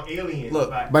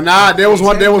was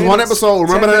one episode.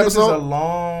 Remember that episode? Is a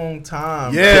long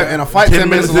time. Yeah, and a fight 10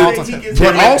 minutes is a long time.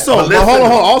 But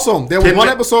also, there was one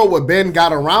episode where Ben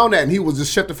got around that and he was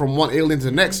just shifted from one alien to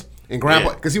the next. And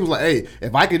Grandpa, because he was like, "Hey,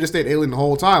 if I could just stay an alien the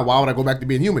whole time, why would I go back to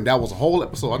being human?" That was a whole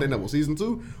episode. I think that was season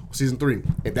 2 or season 3.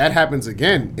 If that happens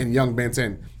again in Young Ben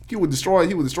 10, he would destroy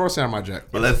Samurai Jack.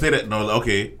 But let's say that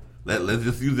let's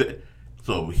just use it.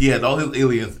 So he has all his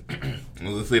aliens.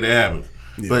 Let's say that happens.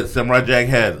 Yeah. But Samurai Jack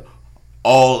has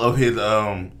all of his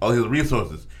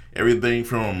resources, everything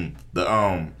from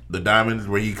the diamonds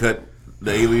where he cut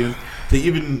the aliens to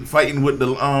even fighting with the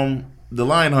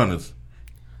lion hunters.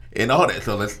 And all that,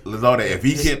 so let's all that. If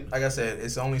he can, like I said,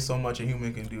 it's only so much a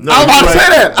human can do. No, I was about to say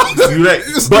that. You right.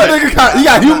 But he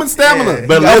got human stamina. Yeah.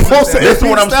 But listen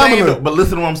what I'm saying. Though. But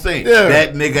listen to what I'm saying. Yeah.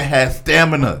 That nigga has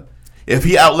stamina. If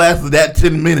he outlasted that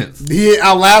 10 minutes, he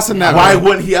outlasting that. Why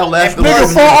wouldn't he outlast the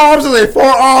nigga? 4 arms is a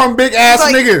 4-arm big ass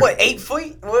nigga. What 8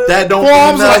 feet? That don't 4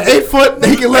 arms is like 8 foot.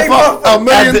 He can lift up a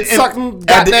million sucking.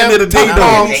 At the end of the day,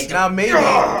 though. Now maybe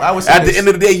I would say at the end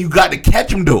of the day, you got to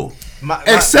catch him though.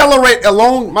 Accelerate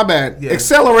alone. My bad. Yeah.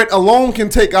 Accelerate alone can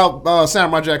take out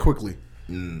Samurai Jack quickly.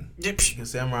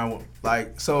 Samurai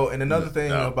and another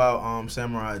thing about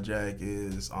Samurai Jack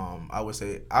is I would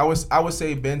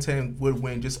say Ben 10 would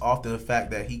win just off the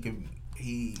fact that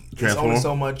there's only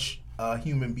so much a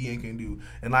human being can do.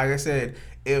 And like I said,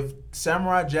 if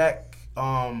Samurai Jack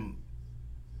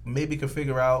maybe could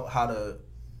figure out how to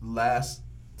last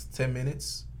 10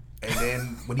 minutes. And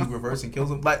then when he reverses and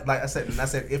kills him, like I said,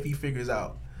 if he figures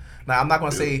out. Now I'm not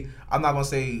gonna say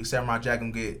Samurai Jack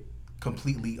gonna get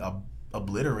completely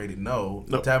obliterated. No,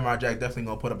 Samurai Jack definitely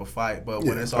gonna put up a fight. But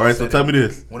when it's all right, so tell me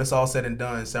this: when it's all said and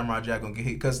done, Samurai Jack gonna get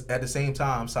hit. Because at the same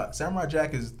time, Samurai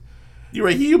Jack is you're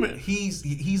a human.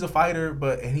 He's a fighter,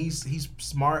 and he's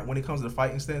smart when it comes to the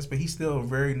fighting stance. But he's still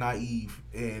very naive,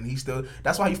 and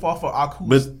that's why he fought for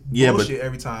Aku's bullshit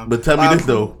every time. But tell me this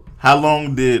though. How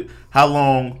long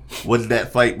was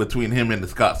that fight between him and the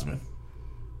Scotsman?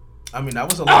 I mean, that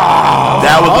was a long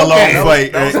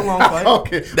fight. That was a long fight.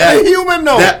 Okay. That human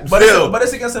though. But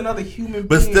it's against another human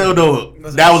But being. Still though,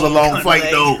 that was a long fight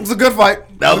though. It was a good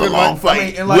fight. That was a long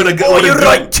fight. I mean, you're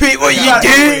right, tweet what you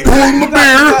did. Pull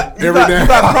my beer.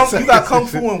 You got kung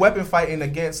fu and weapon fighting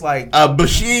against like a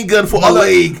machine gun for a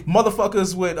leg.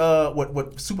 Motherfuckers with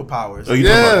superpowers. Oh, you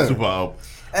talking about superpower.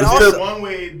 And also, one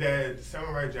way that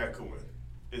Samurai Jack could win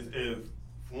is if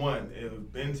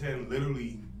Ben 10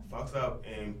 literally fucks up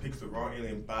and picks the wrong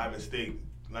alien by mistake,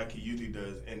 like he usually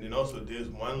does, and then also there's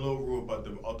one little rule about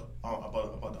the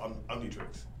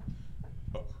Omnitrix.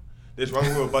 There's one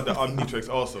rule about the Omnitrix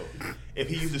also. If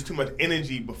he uses too much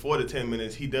energy before the 10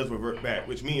 minutes, he does revert back,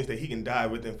 which means that he can die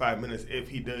within 5 minutes if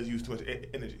he does use too much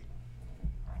energy.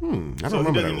 I don't so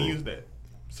remember he doesn't that use that.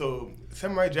 So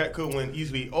Samurai Jack could win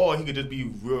easily, or he could just be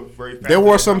real very fast. There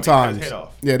were and some cut his times. head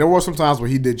off. Yeah, there were some times where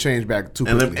he did change back too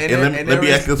And quickly. let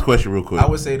me ask this question real quick. I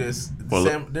would say this. Well,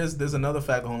 There's another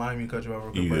factor. Hold on, I didn't mean to cut you off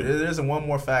real quick. You But good. there's one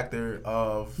more factor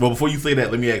of. Well, before you say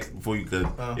that, let me ask because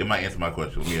it might answer my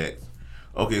question. Let me ask.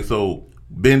 Okay, so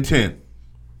Ben 10,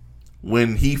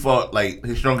 when he fought like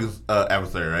his strongest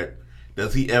adversary, right?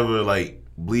 Does he ever like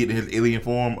bleed in his alien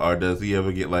form, or does he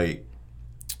ever get like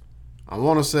I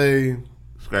want to say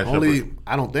scratched only. up?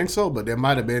 I don't think so, but there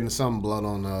might have been some blood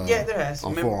on. Yeah, there has.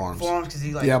 On Remember forearms. Forearms, because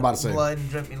he like Yeah, I'm about to say. blood and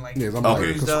dripping like. Yeah,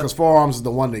 Okay. because forearms is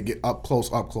the one that get up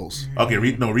close. Okay,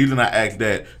 reason I asked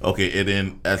that. Okay, and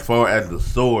then as far as the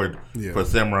sword for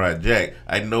Samurai Jack,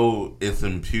 I know it's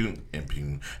impugned.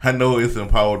 I know it's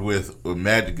empowered with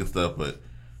magic and stuff, but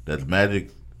that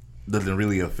magic doesn't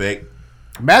really affect.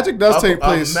 Magic does take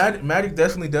place. Magic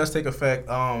definitely does take effect.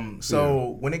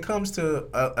 When it comes to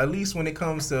at least when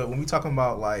we talking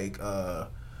about like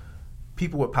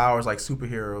people with powers like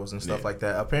superheroes and stuff like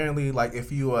that, apparently like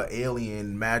if you are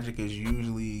alien, magic is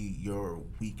usually your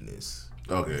weakness.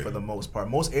 Okay. For the most part,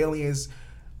 most aliens,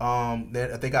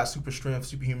 they got super strength,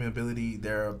 superhuman ability.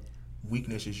 Their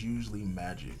weakness is usually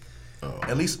magic. Oh.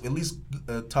 At least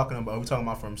we're talking about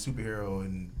from superhero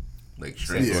and. Like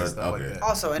strength Yeah. or Stuff like okay. that.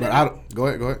 Also, and Go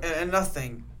ahead. and another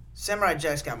thing, Samurai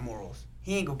Jack's got morals.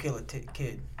 He ain't gonna kill a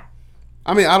kid.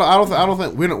 I mean, I don't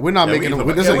think we're not making.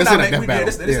 This ain't a death battle.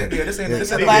 This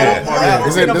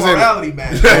ain't morality,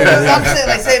 man. I'm saying,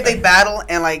 like, say if they battle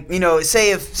and like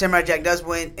say if Samurai Jack does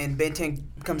win and Ben 10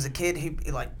 becomes a kid, he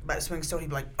like by the swing stone, he'd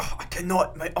be like, oh, I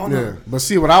cannot, my honor. Yeah, but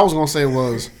see, what I was gonna say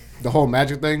was the whole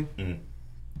magic thing. Mm-hmm.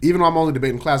 Even though I'm only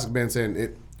debating classic Ben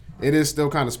 10, it is still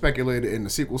kind of speculated in the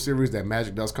sequel series that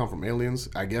magic does come from aliens.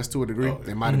 I guess to a degree,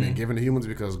 they might have been given to humans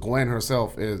because Gwen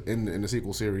herself is in the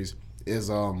sequel series is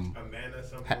A man or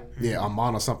something. a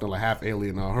man or something like half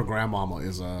alien. Her grandmama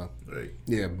is Right.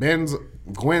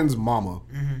 Gwen's mama,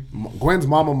 Gwen's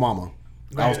mama.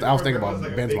 I was thinking about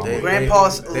Ben's mama.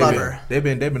 Grandpa's lover. They've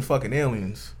been fucking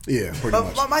aliens. Yeah, pretty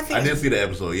much. But my thing I is, didn't see the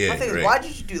episode. Yeah, my thing is, right. why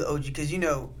did you do the OG? Because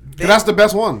Ben, That's the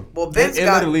best one. well, It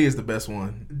literally is the best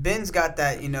one. Ben's got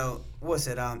that. What's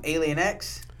it? Alien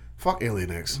X. Fuck Alien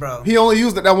X, Bro. He only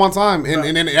used it that one time,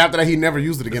 and then after that, he never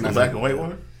used it again. The black and white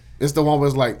one. It's the one where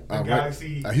it's like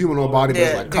Galaxy. a humanoid body, but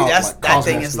it's Yeah, like dude, that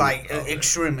thing is speed. like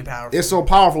extremely powerful. It's so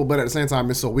powerful, but at the same time,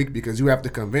 it's so weak because you have to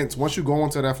convince. Once you go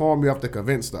into that form, you have to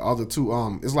convince the other two.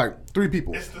 It's like three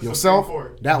people: It's the yourself, Supreme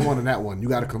Court. that one, and that one. You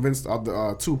got to convince the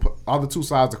other two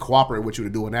sides to cooperate with you to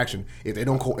do an action. If they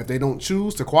don't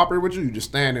choose to cooperate with you, you just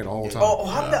stand there the whole time. Oh,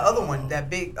 how about that other one?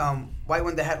 That big white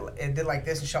one that had it did like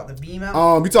this and shot the beam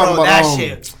out. You talking about that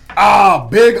shit?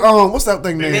 big what's that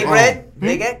thing named? Big Red,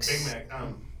 Big X. Big Mac.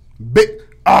 Big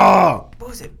What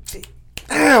was it? Big.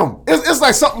 damn. It's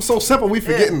like something so simple we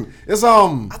forgetting. It's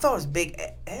I thought it was Big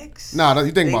X. Nah,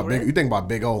 you think Big about Red? you think about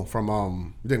Big O from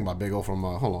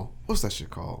hold on. What's that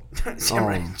shit called?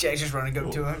 Samurai Jack just running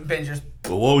up to him. Ben just.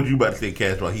 But what would you about to say,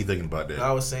 Cash, while he's thinking about that?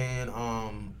 I was saying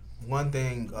one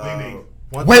thing.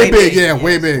 Way big, yeah, yes,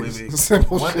 way big.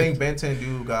 Simple one shit. thing Ben 10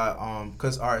 do got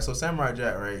because all right, so Samurai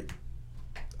Jack, right?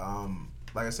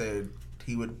 Like I said,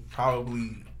 he would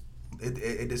probably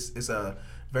it's a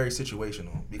very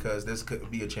situational because this could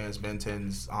be a chance Ben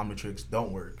 10's Omnitrix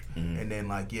don't work, and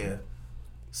then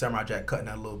Samurai Jack cutting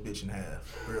that little bitch in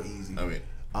half real easy. I mean,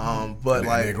 but And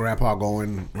like their grandpa go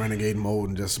in renegade mode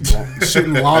and just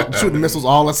shooting missiles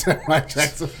all at Samurai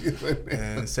Jack.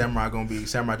 and Samurai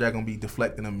Jack gonna be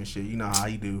deflecting them and shit. You know how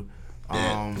he do.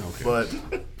 But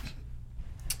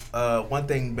one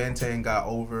thing Ben 10 got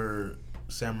over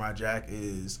Samurai Jack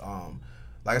is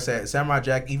like I said, Samurai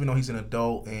Jack, even though he's an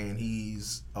adult and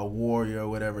he's a warrior or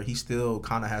whatever, he still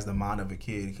kind of has the mind of a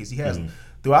kid because he has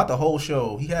throughout the whole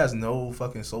show he has no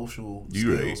fucking social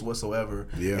skills whatsoever.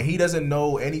 Yeah. And he doesn't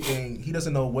know anything. He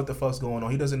doesn't know what the fuck's going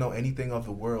on. He doesn't know anything of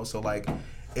the world. So like,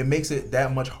 it makes it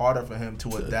that much harder for him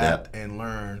to adapt and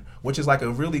learn, which is like a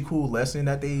really cool lesson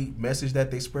that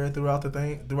they spread throughout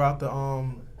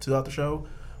the show.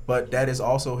 But that is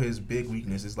also his big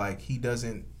weakness. Is like he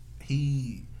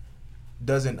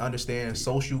doesn't understand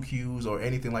social cues or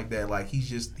anything like that. Like he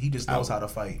just knows how to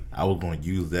fight. I was going to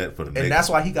use that for the next And that's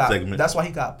why he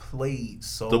segment. got played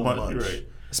so much. much. You're right.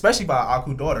 Especially by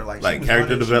Aku's daughter. Like she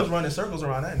was running circles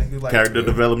around that nigga. Like, character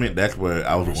development. That's where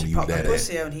I was going to use that.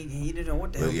 Pussy out and he didn't know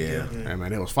what the hell. Yeah. Hey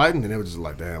man, they was fighting and they was just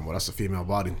like, damn, well that's a female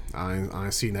body. I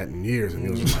ain't seen that in years. And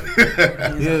he was just like,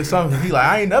 yeah, something. He like,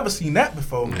 I ain't never seen that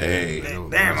before. Hey,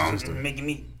 Damn, I'm making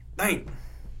me think.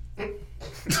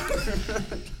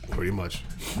 pretty much.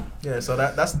 Yeah, so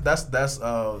that's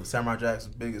Samurai Jack's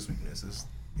biggest weakness. Is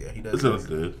he does. this looks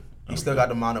good. He still got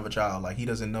the mind of a child. Like, he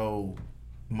doesn't know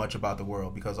much about the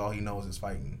world because all he knows is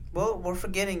fighting. Well, we're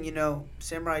forgetting,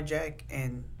 Samurai Jack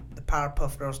and the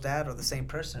Powerpuff Girls' dad are the same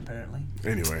person, apparently.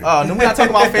 Anyway. Oh, no, we're not talking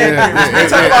about fan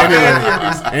theories.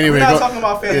 We're not talking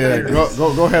about fan theories.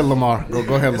 Go ahead, Lamar.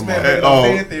 Go ahead, Lamar.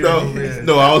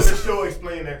 No, I was. The show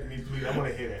explain that to me, please. I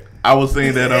want to hear that. I was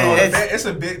saying that. It's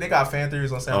a big. They got fan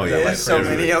theories on Samurai Jack. yeah, Like so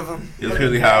crazy. many of them. It's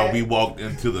crazy how we walked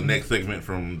into the next segment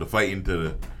from the fighting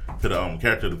to the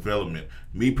character development.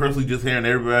 Me personally, just hearing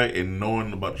everybody and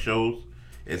knowing about the shows,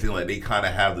 it seems like they kind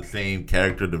of have the same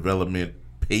character development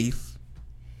pace.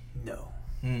 No.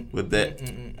 With that,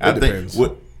 I think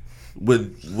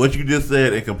what you just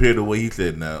said and compared to what he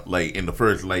said now, like in the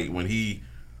first, like when he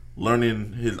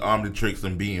learning his army tricks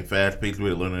and being fast paced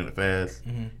with it, learning it fast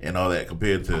and all that,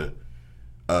 compared to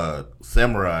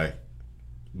Samurai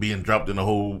being dropped in a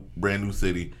whole brand new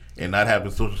city and not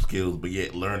having social skills, but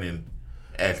yet learning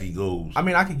as he goes. I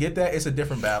mean, I could get that. It's a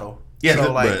different battle. Yeah,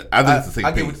 so, like, but I think it's the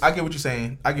same pace. I get what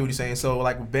you're saying. So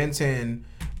like Ben 10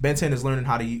 is learning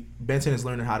how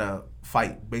to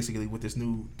fight basically with this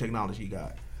new technology he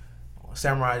got.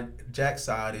 Samurai Jack's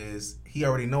side is he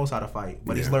already knows how to fight,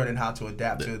 but he's learning how to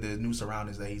adapt to the new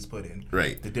surroundings that he's put in.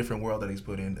 Right. The different world that he's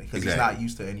put in because he's not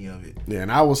used to any of it. Yeah,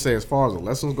 and I would say as far as the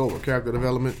lessons go with character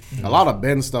development, a lot of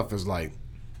Ben stuff is like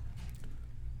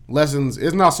lessons.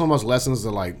 It's not so much lessons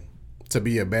to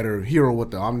be a better hero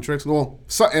with the Omnitrix. Well,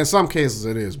 in some cases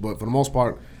it is, but for the most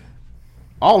part,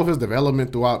 all of his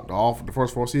development throughout the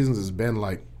first 4 seasons has been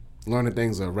like learning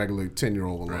things a regular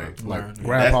 10-year-old will learn. Like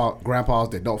grandpas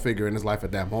that don't figure in his life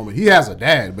at that moment. He has a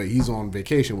dad, but he's on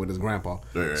vacation with his grandpa.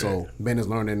 Right. So Ben is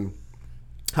learning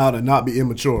how to not be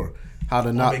immature. How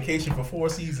to not vacation for 4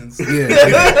 seasons. Yeah,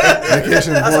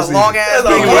 vacation. That's a long ass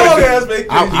vacation.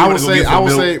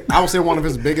 I would say one of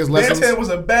his biggest lessons. Ben 10 was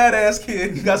a badass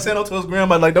kid. He got sent out to his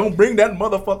grandma like, don't bring that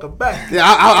motherfucker back. Yeah,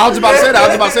 I was about to say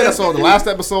that. So the last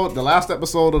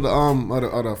episode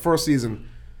of the first season,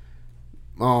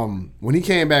 when he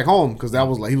came back home, because that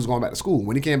was like he was going back to school.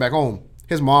 When he came back home,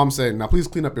 his mom said, "Now please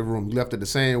clean up your room. You left it the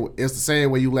same. It's the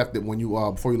same way you left it when you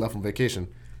before you left on vacation.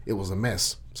 It was a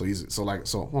mess." So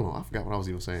hold on, I forgot what I was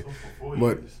even saying.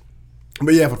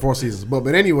 But yeah, for 4 seasons.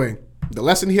 But anyway, the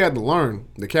lesson he had to learn,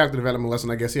 the character development lesson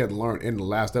I guess he had to learn in the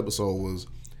last episode was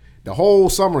the whole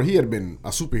summer he had been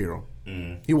a superhero.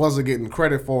 He wasn't getting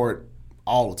credit for it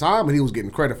all the time, and he was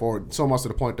getting credit for it so much to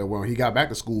the point that when he got back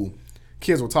to school,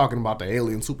 kids were talking about the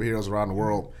alien superheroes around the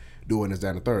world doing this, that,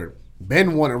 and the third.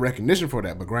 Ben wanted recognition for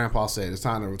that, but Grandpa said it's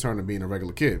time to return to being a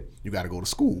regular kid. You got to go to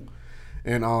school.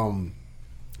 And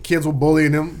kids were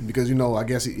bullying him because, I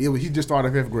guess he just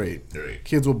started 5th grade. Right.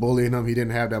 Kids were bullying him. He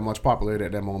didn't have that much popularity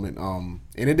at that moment. And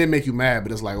it didn't make you mad,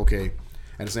 but it's like, okay,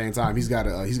 at the same time, he's got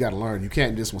to learn. You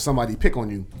can't just, when somebody pick on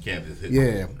you. You can't just hit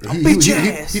Yeah.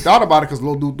 He thought about it because the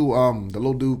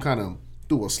little dude kind of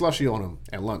threw a slushie on him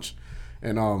at lunch.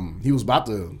 And he was about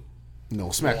to,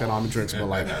 smack that Omnitrix, but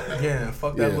like,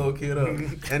 fuck that little kid up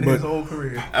and his whole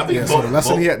career. So the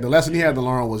lesson he had to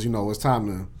learn was, it's time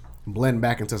to blend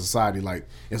back into society. Like,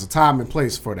 it's a time and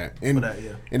place for that, and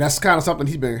that's kind of something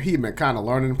he'd been kind of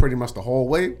learning pretty much the whole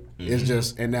way. It's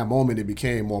just in that moment it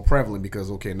became more prevalent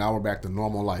because now we're back to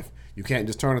normal life. You can't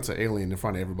just turn into alien in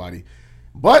front of everybody.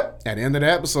 But at the end of the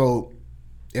episode,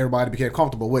 everybody became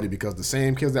comfortable with it because the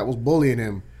same kids that was bullying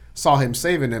him saw him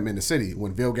saving them in the city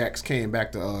when Vilgax came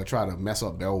back to try to mess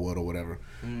up Bellwood or whatever.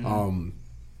 And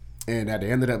at the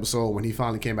end of the episode, when he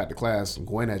finally came back to class,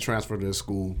 Gwen had transferred to his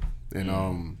school,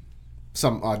 and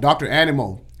Dr.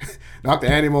 Animo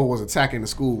was attacking the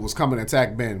school, was coming to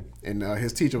attack Ben, and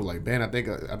his teacher was like, "Ben, I think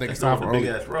it's time for early." Big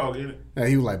ass frog, ain't it? Yeah,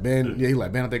 he was like, Ben,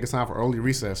 I think it's time for early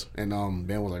recess, and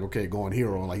Ben was like, "Okay, going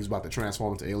hero," and like he's about to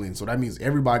transform into alien. So that means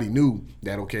everybody knew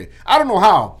that. Okay, I don't know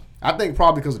how. I think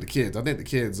probably because of the kids. I think the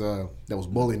kids that was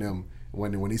bullying him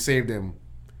when he saved them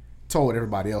told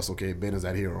everybody else, okay, Ben is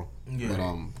that hero. Yeah.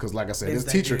 But because like I said, his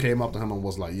teacher came up to him and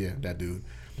was like, "Yeah, that dude."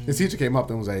 His teacher came up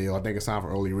to him and was like, "Yo, I think it's time for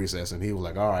early recess," and he was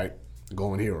like, "All right,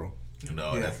 going hero."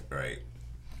 That's right.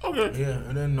 Okay. Yeah,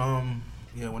 and then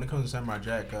when it comes to Samurai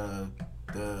Jack,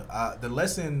 the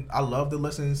lesson, I love the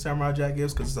lesson Samurai Jack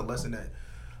gives because it's a lesson that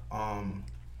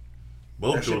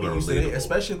both should be used today,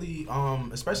 especially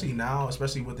now,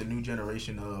 especially with the new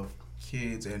generation of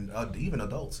kids and even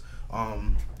adults.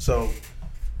 So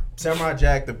Samurai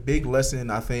Jack, the big lesson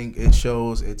I think it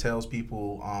tells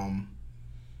people.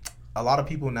 A lot of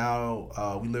people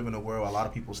now, we live in a world, a lot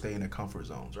of people stay in their comfort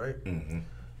zones, right? Mm-hmm.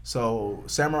 So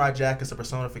Samurai Jack is a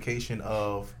personification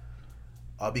of,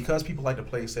 because people like to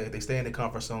play safe, they stay in their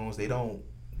comfort zones, they don't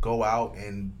go out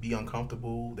and be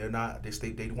uncomfortable, they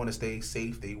want to stay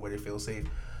safe, where they feel safe.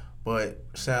 But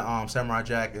Samurai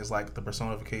Jack is like the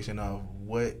personification of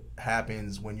what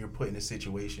happens when you're put in a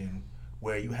situation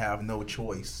where you have no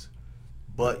choice,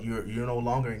 but you're no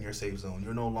longer in your safe zone.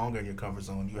 You're no longer in your comfort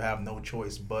zone. You have no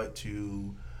choice but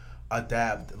to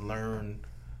adapt, learn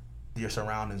your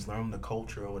surroundings, learn the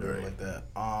culture or whatever like that.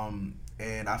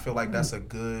 And I feel like that's a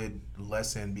good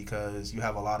lesson because you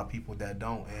have a lot of people that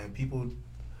don't, and people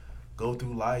go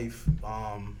through life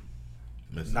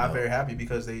not very happy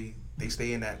because they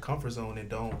stay in that comfort zone and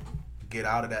don't get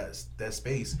out of that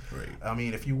space. Right. I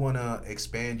mean, if you want to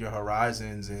expand your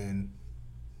horizons and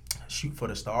shoot for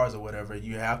the stars or whatever,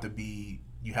 you have to be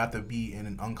in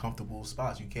an uncomfortable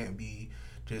spots. You can't be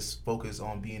just focus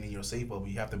on being in your safe bubble.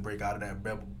 You have to break out of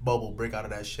that bubble, break out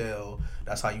of that shell.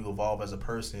 That's how you evolve as a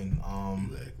person.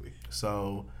 Exactly.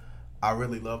 So I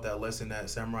really love that lesson that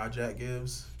Samurai Jack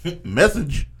gives.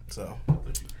 Message. So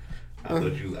I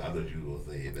thought you were gonna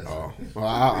say it. That's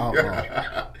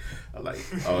I like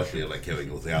shit. Like Kevin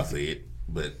gonna say, I'll say it.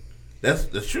 But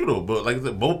that's true though. But like I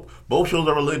said, both shows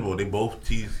are relatable. They both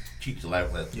teach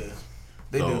life lessons. Yeah,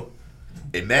 they do.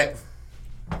 And that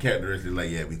characteristic, like,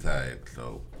 yeah, we tired.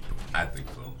 So I think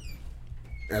so.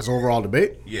 As overall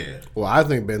debate? Yeah. Well, I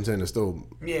think Ben 10 is still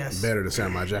better than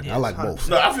Samurai Jack. I like both.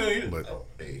 No, I feel you. But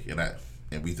hey,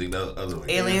 and we think the other way.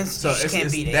 Aliens, so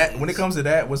can't beat that. aliens. When it comes to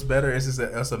that, what's better is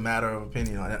it's a matter of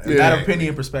opinion. A Yeah. matter of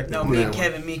opinion perspective. No, me and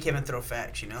Kevin throw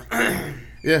facts, you know.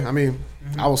 yeah, I mean,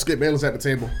 I will skip aliens at the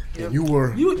table. And you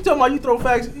were. You talking about you throw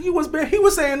facts? He was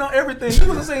saying everything. He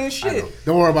wasn't saying shit.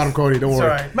 Don't worry about him, Cody. Don't worry.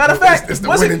 Right. Matter of fact, it's the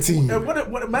winning team.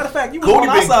 Matter of fact, you was Cody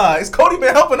on our side. It's Cody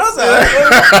been helping us out.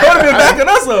 Cody been backing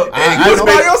us up. You was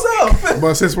by yourself.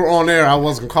 But since we're on air, I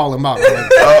wasn't gonna call him out.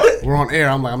 We're on air.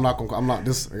 I'm not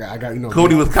this. I got, you know.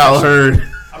 Cody was Kyle Hurd.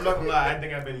 I'm not gonna lie, I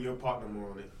think I've been in your partner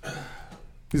more on it.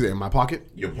 He's in my pocket.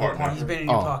 Your partner. He's been in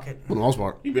your pocket. For the most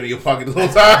part. You been in your pocket the whole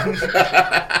time.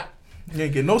 You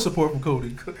ain't get no support from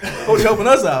Cody. Cody helping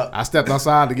us out. I stepped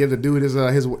outside to give the dude his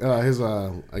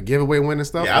a giveaway win and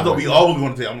stuff. Yeah, I thought we always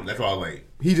going to tell. That's why I was like.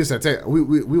 He just had we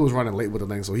was running late with the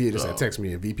thing, so he just had text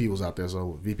me, and VP was out there,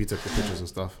 so VP took the pictures and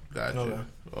stuff. Gotcha. Okay.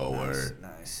 Oh, word.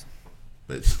 Nice.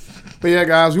 But yeah,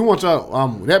 guys, we want y'all.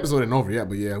 The episode ain't over yet,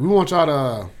 but yeah, we want y'all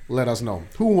to let us know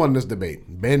who won this debate: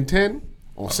 Ben 10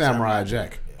 or Samurai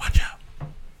Jack. Watch out.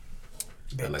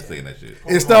 I like saying that shit.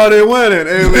 It started winning.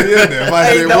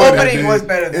 The opening was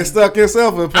better than It stuck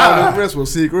itself in power wrist with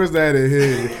secrets that it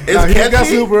hid. Now he's got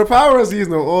catchy. superpowers. He's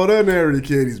no ordinary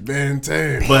kid. He's Ben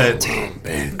 10. But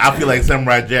I feel like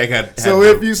Samurai Jack had So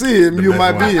if you see him, you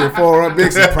might be in for a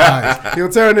big surprise. He'll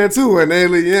turn into an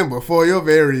alien before your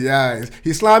very eyes.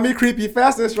 He's slimy, creepy,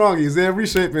 fast and strong. He's every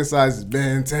shape and size. He's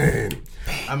Ben 10.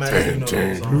 I'm actually know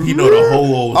those songs. he know the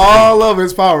whole old All of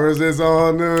his powers is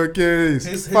on the case.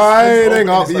 His Fighting opening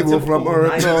off is like evil from typical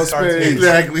Earth 90s or cartoon. space.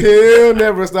 Exactly. He'll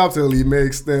never stop till he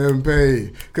makes them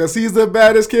pay. Cause he's the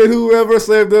baddest kid who ever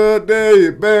saved the day.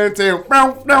 Ben 10.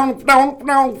 Whatever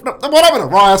the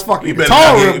raw ass fucking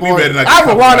guitar riff, boy. I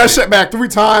would wind that shit back 3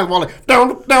 times while like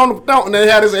down, and they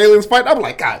had his aliens fight. I'm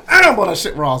like, God damn, boy, that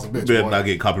shit raw as a bitch. better Boy. not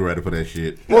get copyrighted for that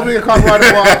shit. Well, we get copyrighted.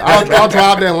 I'll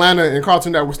drive to Atlanta and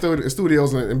Cartoon Network Studios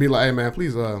and be like, hey man,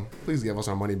 please give us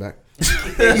our money back.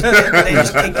 They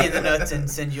just kick you in the nuts and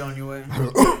send you on your way.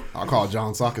 I'll call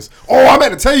John Sockers. Oh, I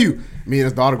meant to tell you, me and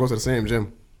his daughter goes to the same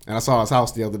gym, and I saw his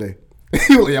house the other day.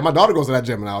 He was like, yeah, my daughter goes to that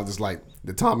gym, and I was just like,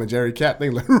 the Tom and Jerry cat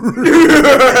thing. Like,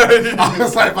 I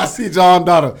was like, if I see John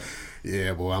daughter,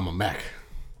 yeah, boy, I'm a Mac.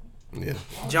 Yeah,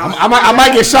 John, I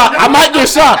might get shot. I might get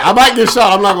shot. I'm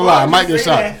not gonna lie. I might get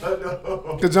shot.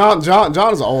 Cause John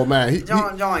is an old man.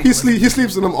 He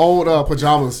sleeps in them old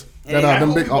pajamas. That I them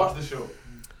hope big. you watch the show.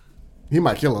 He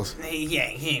might kill us. he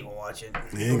ain't gonna watch it.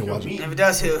 He ain't gonna watch it. If it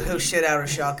does, he'll shit out a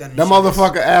shotgun. and That shoot us.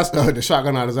 motherfucker asked the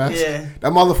shotgun out his ass. Yeah.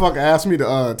 That motherfucker asked me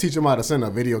to teach him how to send a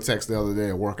video text the other day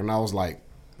at work, and I was like,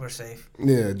 We're safe.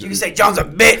 yeah. You can say John's a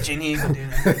bitch, and he ain't gonna do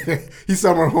that. He's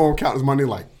somewhere home counting his money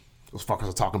like, those fuckers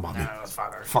are talking about me. Nah, those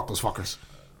fuckers. Fuck those fuckers.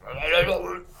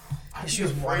 She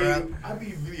was water up. I'd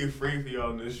be really afraid for y'all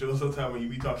on this show sometimes when you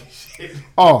be talking shit.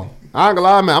 Oh, I ain't gonna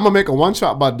lie, man. I'm gonna make a one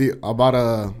shot about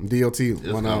DOT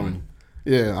when coming.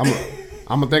 yeah,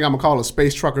 I'm gonna call it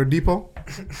Space Trucker Depot.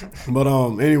 But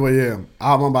anyway, yeah,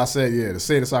 I'm about to say, yeah, the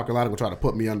state of South Carolina gonna try to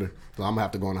put me under, so I'm gonna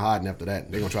have to go in hiding after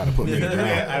that. They're gonna try to put me in the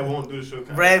ground. I won't do the show.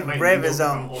 Rev is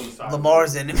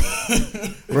Lamar's enemy.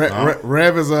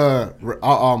 Rev is one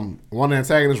of the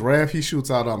antagonists. Rev, he shoots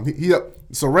out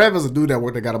so Rev is a dude that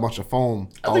worked that got a bunch of foam.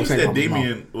 I think you said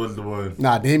Damien was the one.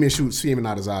 Nah, Damien shoots semen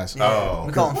out his eyes. Oh.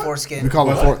 We call him foreskin. We call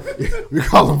him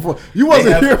for. You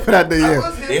wasn't here for that day,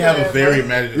 yeah. They have a very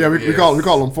imaginative. Yeah, we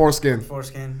call him foreskin.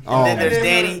 Foreskin. And Oh. then there's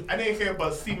Danny. I didn't care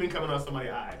about semen coming out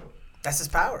somebody's eye. That's his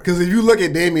power. Because if you look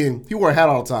at Damien, he wore a hat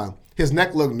all the time. His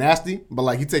neck looked nasty, but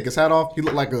like he take his hat off, he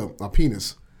looked like a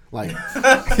penis. Like, And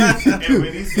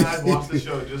when these guys watch the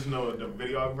show, just know the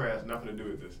videographer has nothing to do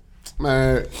with this.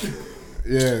 man,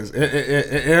 yes,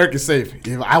 Eric is safe.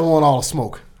 If I want all the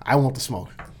smoke, I want the smoke.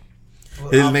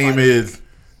 His name is.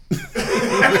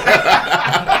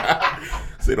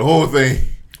 Say the whole thing.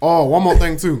 Oh, one more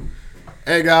thing too.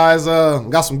 Hey guys,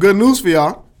 got some good news for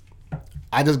y'all.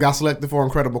 I just got selected for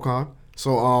IncredibleCon.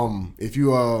 So if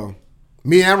you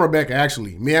me and Rebecca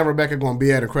gonna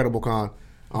be at IncredibleCon.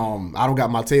 I don't got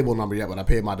my table number yet, but I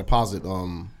paid my deposit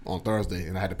on Thursday,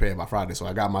 and I had to pay it by Friday, so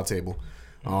I got my table.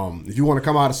 If you want to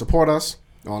come out and support us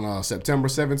on September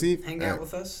 17th, Hang out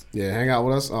with us. Yeah, hang out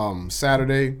with us.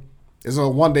 Saturday is a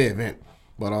one-day event,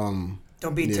 but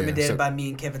Don't be yeah, intimidated by me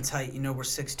and Kevin's height. You know, we're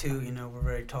 6'2". You know, we're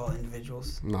very tall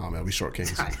individuals. no, man, we short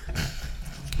kings.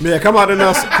 Yeah, come out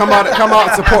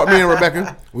and support me and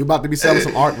Rebecca. We about to be selling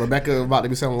some art. Rebecca about to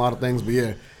be selling a lot of things, but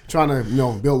yeah, trying to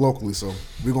build locally. So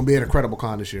we're gonna be at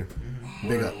IncredibleCon this year.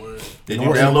 Big up. Did No you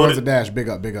words- no download words of it? Dash. Big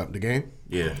up. The game.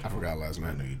 Yeah. I forgot last I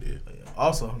night. know you did.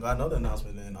 Also, got another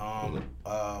announcement then.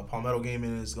 Palmetto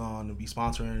Gaming is going to be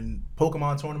sponsoring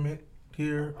Pokemon tournament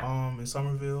here in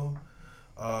Somerville.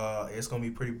 It's going to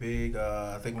be pretty big.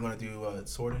 I think we're going to do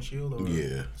Sword and Shield. Or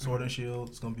Yeah. Sword and Shield.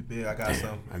 It's going to be big. I got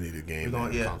some. I need a game We're going-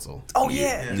 and a yeah. console. Oh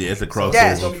yeah. Yeah, it's a So crossover.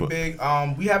 Yeah, it's gonna be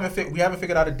big. We haven't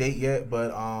figured out a date yet,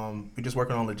 but we're just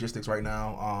working on logistics right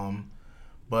now.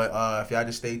 But if y'all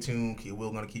just stay tuned,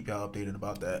 we're gonna keep y'all updated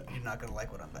about that. You're not gonna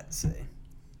like what I'm about to say.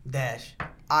 Dash.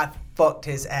 I fucked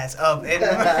his ass up. And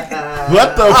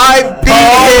What the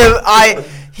I beat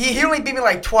him. He only beat me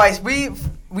like twice. We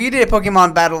did a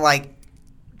Pokemon battle like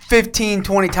 15,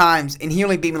 20 times, and he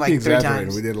only beat me like He 3 exaggerated.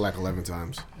 times. We did it like 11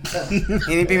 times. And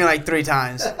he beat me like 3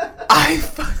 times. I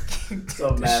fucking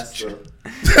So master.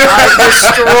 I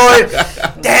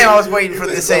destroyed. Damn, I was waiting for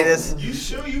to say this. You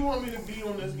sure you want me to be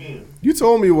on this game? You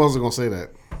told me you wasn't gonna say that.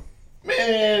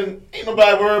 Man, ain't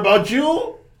nobody worried about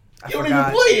you. You don't even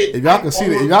forgot. play it. If y'all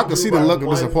can see the look of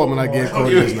disappointment I gave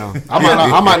Cody just now.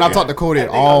 I might not talk to Cody at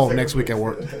all next week at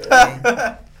work.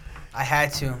 I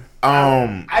had to.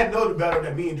 I know the battle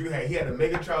that me and Drew had. He had a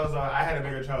Mega Charizard. I had a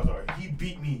Mega Charizard. He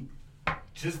beat me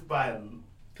just by.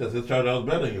 Because his Charizard was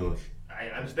better than yours. I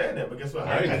understand that, but guess what?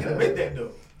 Right. I can admit that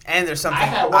though. And there's something I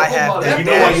had one I have Pokemon. that You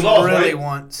know why you lost, really right?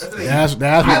 wants. That's the thing. That's with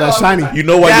that shiny. You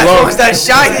know why That you was lost?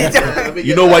 that shiny.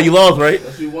 You know why you lost, right?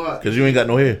 That's what you want. Because you ain't got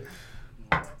no hair.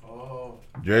 Oh.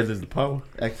 Dreads is the power.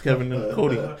 Ask Kevin and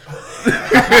Cody. Oh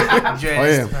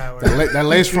yeah, that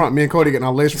lace front. Me and Cody getting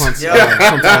our lace fronts Yeah.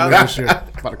 sometime later this year.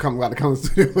 About to come to the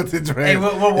studio with the dreads. Hey,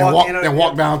 we'll walk in on- and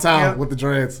walk downtown yeah. with the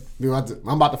dreads. I'm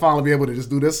about to finally be able to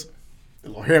just do this. A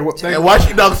little hair whip thing. And why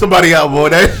she knock somebody out, boy?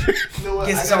 That You know what?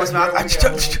 Gets I someone's got a mouth. gray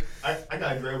wig at home. I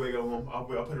got a gray wig at home. I'll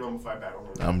put it on before I battle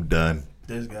him. I'm done.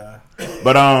 This guy.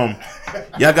 But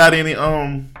y'all got any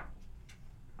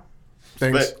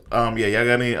Things. y'all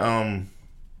got any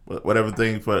whatever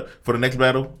thing for the next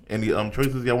battle? Any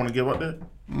choices y'all want to give out there?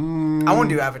 I want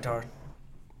to do Avatar.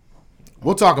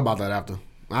 We'll talk about that after.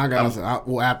 I got nothing.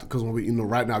 Well, after, because when we,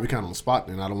 right now we kind of on the spot,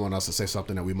 and I don't want us to say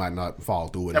something that we might not follow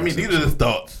through with. I mean, these are just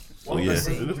thoughts. So yeah, let's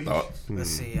see. these are thoughts. Let's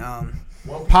see.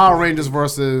 Power Rangers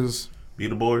versus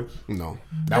Beetleborgs. no.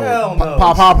 Hell no.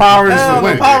 Power Rangers Hell to no,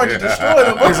 win. Power Rangers destroyed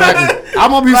him. Exactly.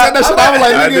 I'm gonna be saying that shit. I was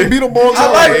like, I nigga, did. Beetleborgs.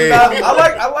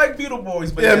 I like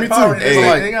Beetleborgs, but Yeah, me Power too. Rangers, Hey.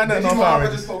 like, they ain't got nothing on Power Digimon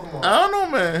Rangers. versus Pokemon. I don't know,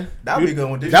 man. That'd be a good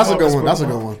one. That's a Digimon good versus one. That's a Pokemon.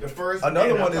 good one. The first, Another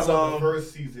and one I'm is, talking about the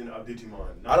first season of Digimon.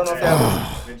 I don't know if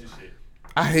that adventure shit.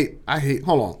 I hate.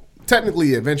 Hold on.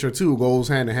 Technically, Adventure 2 goes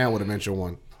hand in hand with Adventure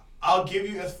 1. I'll give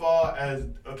you as far as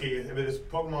if it is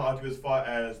Pokemon, I'll give you as far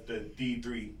as the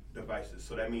D3 devices.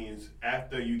 So that means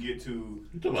after you get to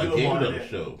You talking about Digimon Game and- Dev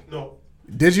show? No.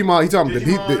 Digimon. You talking about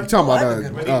Digimon, you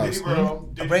talking about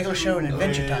Digimon, A regular show and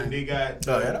Adventure Time. They got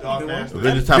Oh, yeah, that'd be Dark good one. Master.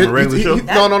 Adventure Time, a regular show.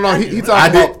 No. He I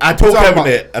talking did- about. I told he talking Kevin about-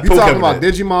 that. I he told talking Kevin about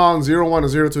that. Digimon 01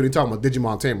 and 02. He talking about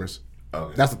Digimon Tamers.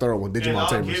 Okay. That's the third one. And Digimon I'll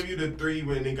Tamers. give you the 3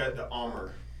 when they got the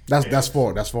armor. That's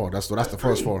 4. That's the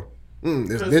first 4.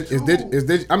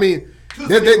 Because I mean,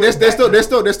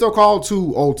 they're still called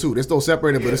 202. They're still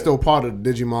separated, but it's still part of the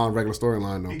Digimon regular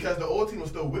storyline though. Because the old team was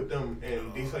still with them,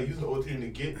 and they started using the old team to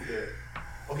get the.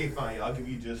 Okay, fine. I'll give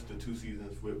you just the 2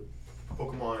 seasons with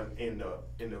Pokemon in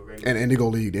the regular. And Indigo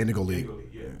League. Indigo League,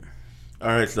 yeah. All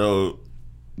right, so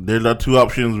there's our 2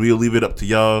 options. We'll leave it up to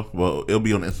y'all. Well, it'll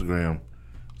be on Instagram.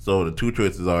 So the 2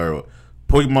 choices are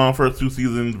Pokemon first 2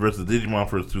 seasons versus Digimon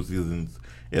first 2 seasons,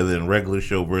 and then regular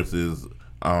show versus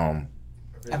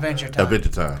Adventure Time. Adventure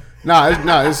Time.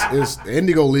 It's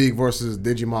Indigo League versus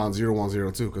Digimon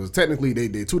 0102 because technically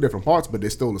they two different parts, but they're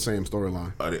still the same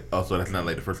storyline. So that's not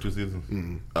like the first two seasons.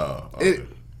 Mm-hmm. Oh, okay.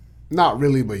 Not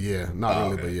really, but yeah,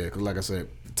 because like I said,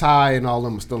 Ty and all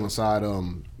them are still inside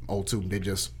 02. They're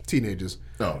just teenagers,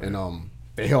 and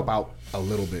they help out a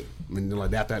little bit. I mean,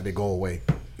 like after that they go away,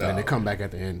 and then they come back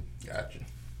at the end. Gotcha.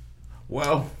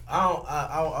 Well,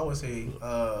 I would say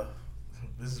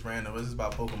this is random. This is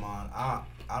about Pokemon.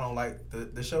 I don't like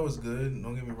the show is good.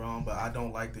 Don't get me wrong, but I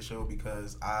don't like the show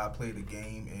because I play the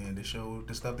game and the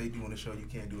stuff they do in the show you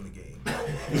can't do in the game.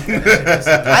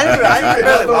 I didn't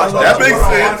really watch that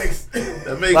makes sense.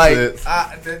 That makes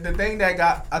sense. The thing that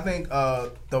got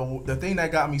the thing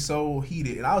that got me so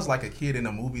heated, and I was like a kid in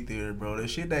a movie theater, bro. The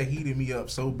shit that heated me up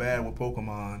so bad with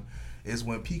Pokemon is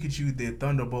when Pikachu did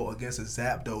Thunderbolt against a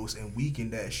Zapdos and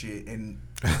weakened that shit, and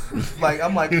like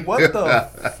I'm like, what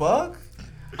the fuck?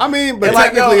 I mean, but And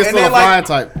like, technically yo, it's and still a then, flying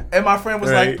type. And my friend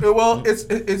was Right. like, well,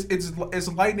 it's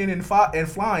lightning and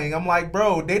flying. I'm like,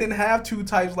 bro, they didn't have two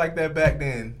types like that back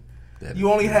then. You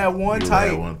only had one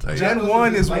type. Gen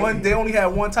 1 is one. They only had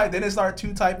one type. They didn't start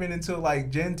two typing until like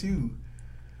Gen 2.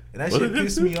 And that shit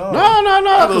pissed me off.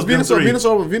 No, because Gen 3.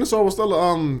 Venusaur was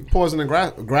still poison and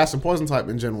grass and poison type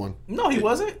in Gen 1. No, he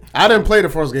wasn't. I didn't play the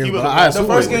first game, but I The assume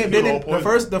first it was. game they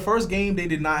didn't. The first game they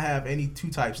did not have any two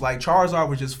types. Like Charizard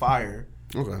was just fire.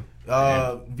 Okay.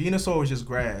 Venusaur was just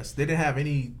grass. They didn't have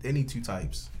any two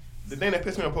types. The thing that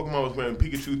pissed me on Pokemon was when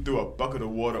Pikachu threw a bucket of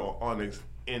water on Onyx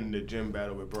in the gym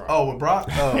battle with Brock. Oh, with Brock.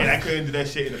 And I couldn't do that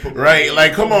shit in the Pokemon. Right,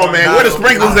 like come on, man. Where the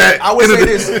sprinklers at? I would say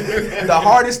this: the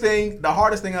hardest thing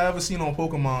I ever seen on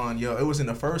Pokemon, yo, it was in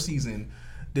the first season.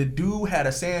 The dude had a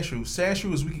Sandshrew.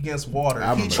 Sandshrew is weak against water.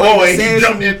 I He remember. trained And he Sandshrew.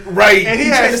 jumped in right. And he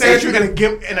He had trained a the Sandshrew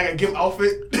Sandshrew. and a gimp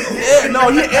outfit.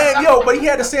 Yeah, no, but he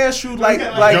had a Sandshrew like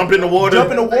Jump in the water. Jump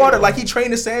in the water, like he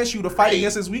trained the Sandshrew to fight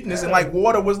against his weakness, and like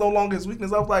water was no longer his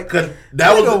weakness. I was like, Cause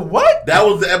that was what? That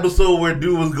was the episode where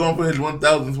dude was going for his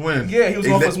 1,000th win. Yeah, he was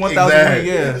going for his 1,000 win.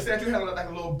 Yeah. The statue had like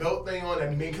a little belt thing on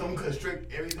that made him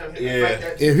constrict every time he Yeah. fight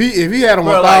that. If he had a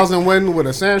Bro, 1,000 win with a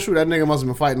Sandshrew, that nigga must have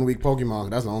been fighting weak Pokemon.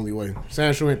 That's the only way.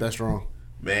 Sandshrew ain't that strong.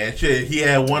 Man, shit, he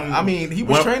had one. I mean, he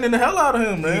was training the hell out of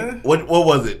him, man. What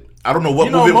was it? I don't know what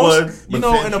You know, movie it was. in but the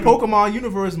Sandshrew- Pokemon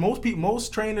universe,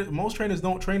 most trainers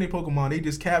don't train their Pokemon. They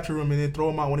just capture them and then throw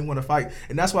them out when they want to fight.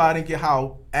 And that's why I didn't get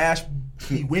how Ash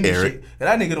he winning Eric. shit. And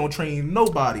that nigga don't train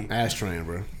nobody. Ash train,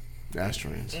 bro. Ash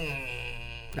trains.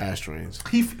 Ash trains.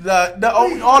 He all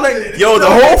that. Yo, the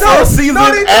whole first season,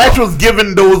 Ash was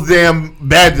giving those damn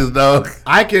badges, dog.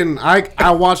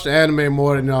 I watched the anime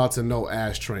more than y'all to know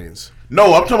Ash trains.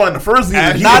 No, I'm talking about the first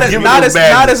season. He Not was as giving not those as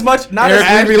badges. not as much. Not Eric,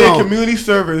 as leave me alone. community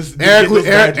service. Eric,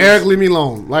 leave me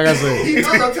alone. Like I said,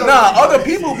 other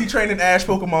people be training Ash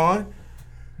Pokemon.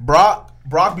 Brock.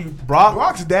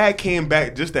 Brock's dad came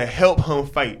back just to help him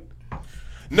fight.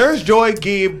 Nurse Joy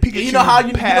gave Pikachu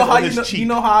You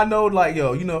know how I know, like,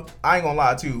 yo, you know, I ain't gonna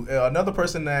lie too. Another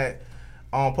person that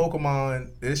on Pokemon,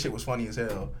 this shit was funny as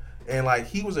hell. And like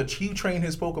he trained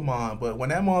his Pokemon, but when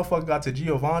that motherfucker got to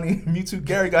Giovanni, Mewtwo,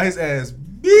 Gary got his ass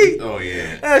beat. Oh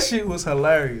yeah. That shit was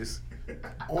hilarious.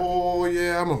 oh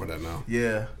yeah, I remember that now.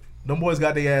 Yeah. Them boys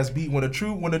got their ass beat. When the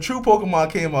true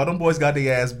Pokemon came out, them boys got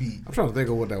their ass beat. I'm trying to think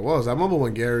of what that was. I remember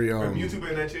when Gary Mewtwo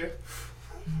in that chair.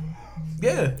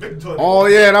 Yeah. Oh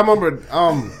yeah, and I remember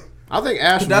I think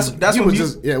Ash That's he when was Mew-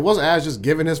 just it wasn't Ash just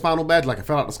giving his final badge like it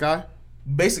fell out the sky.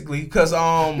 Basically, cause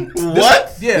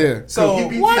What? Yeah. So He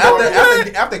beat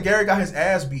after Gary got his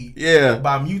ass beat Yeah.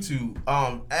 by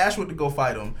Mewtwo, Ash went to go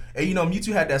fight him, and you know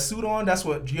Mewtwo had that suit on. That's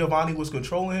what Giovanni was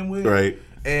controlling him with. Right.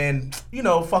 And you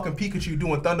know, fucking Pikachu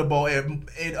doing Thunderbolt and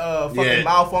fucking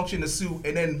malfunction the suit,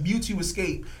 and then Mewtwo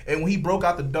escaped. And when he broke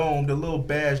out the dome, the little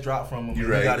badge dropped from him.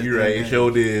 You're and he got right. his You're damn right. It badge.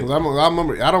 sure did. 'Cause I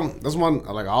remember that's one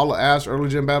like all the Ash early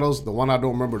gen battles. The one I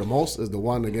don't remember the most is the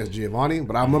one against Giovanni.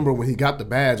 But I remember when he got the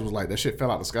badge, it was like that shit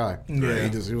fell out the sky. Yeah.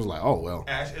 He was like, oh well.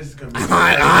 Ash is gonna be.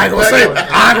 I ain't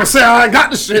gonna say I ain't got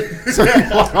the shit.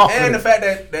 And the fact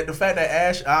that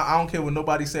Ash, I don't care what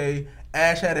nobody say.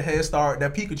 Ash had a head start.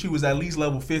 That Pikachu was at least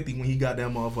level 50 when he got that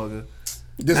motherfucker.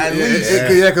 At least.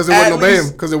 Because it wasn't no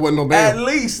BAM. Because it wasn't no BAM. At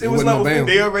least it was wasn't no level BAM.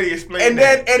 50. They already explained And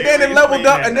that. then it leveled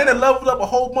up, and then it leveled up a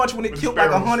whole bunch when it With killed like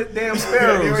sparrows. 100 damn They already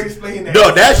sparrows. explained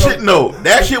that. No,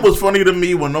 that shit was funny to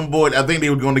me when them boys. I think they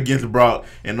were going against Brock,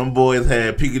 and them boys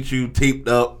had Pikachu taped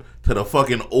up to the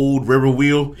fucking old river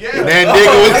wheel. Yeah. And that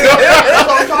nigga was. That's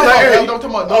what I'm talking about. I'm talking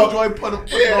about no joy put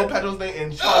no Pedro's name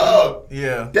and charge him up.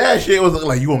 Yeah, That shit was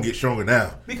like you gonna get stronger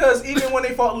now. because even when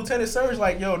they fought Lieutenant Surge,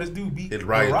 like, yo, this dude beat It's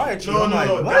Raichu. Raichu. No, I'm like,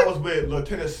 that what? was with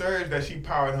Lieutenant Surge that she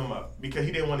powered him up because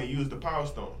he didn't want to use the Power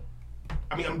Stone.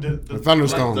 I mean, I'm The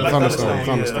Thunderstone. Like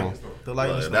Thunderstone. The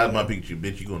lightning storm. That's my Pikachu,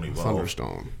 bitch. You gonna evolve.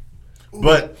 Thunderstone.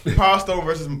 But Power Stone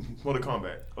versus Mortal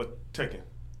Kombat or Tekken.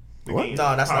 The What? game.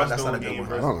 No, that's Power not Stone a good game one. I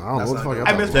versus- don't know what the fuck y'all I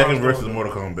talking miss about. Power Tekken Stone, versus though.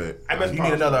 Mortal Kombat. I miss You Power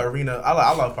need another Stone. arena. I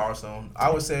love Power Stone. I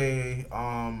would say,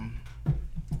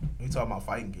 we talking about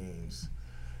fighting games,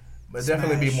 but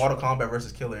definitely be Smash. Mortal Kombat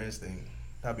versus Killer Instinct.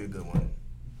 That'd be a good one.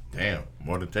 Damn,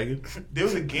 more than Tekken. There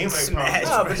was a game like Smash.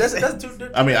 Power No, but that's two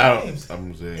different I mean, games.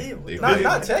 I'm saying. Ew.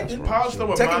 Not Tekken. Power Stone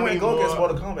would Tekken remind me wouldn't go against more.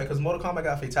 Mortal Kombat because Mortal Kombat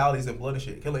got fatalities and blood and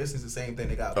shit. Killer Instinct's the same thing.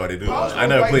 They got. Oh, they do. Power I Stone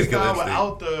never fighting played Killer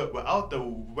style Instinct. without the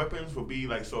weapons would be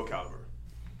like Soul Calibur.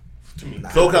 To me,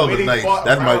 Soul The way Calibur's they nice. fought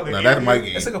That's around my the that's my area.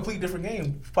 game. It's a complete different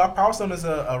game. Power Stone is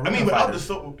a I mean, fighter.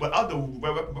 without the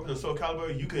weapons of Soul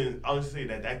Calibur, you can honestly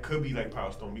say that could be like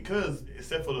Power Stone because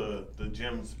except for the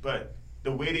gems, but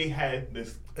the way they had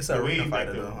this, It's the an way arena like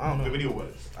fighter, the, though. I don't know. the video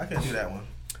was. I can't do that one.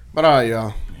 But all right,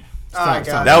 y'all. Alright,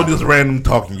 guys. That was just random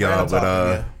talking, y'all. Random But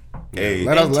talking, hey,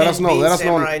 Let us know. Let us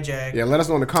know. Samurai Jack. Yeah, let us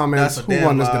know in the comments That's a who damn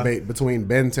won this lie. debate between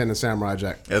Ben 10 and Samurai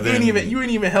Jack. and You then didn't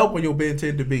even help on your Ben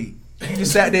 10 debate. You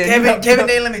just sat there. and Kevin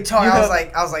didn't let me talk. you I was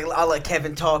helped- like, I'll let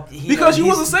Kevin talk. because you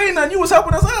wasn't saying nothing. You was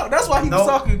helping us out. That's why he was Nope.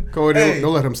 talking. Cody, Hey.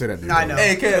 don't let him say that. Dude. I know.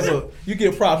 Hey, Kev, look, you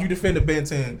get props. You defended Ben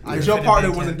 10. I Because your defended partner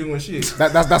Ben 10. wasn't doing shit.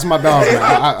 That's my dog. Man.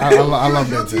 I love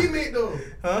He Ben was your 10. teammate though.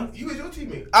 Huh? He was your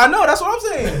teammate. I know, that's what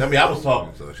I'm saying. I mean, I was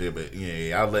talking so shit, but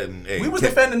yeah, I was letting. Hey, We was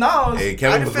defending ours. Hey,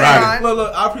 Kevin I was defended riding. mine.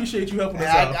 Look, I appreciate you helping us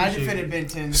out. I Appreciate defended it. Ben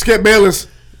 10. Skip Bayless,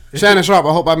 Shannon Sharp.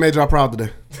 I hope I made y'all proud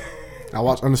today. I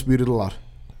watched Undisputed a lot.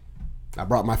 I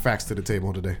brought my facts to the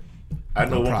table today. I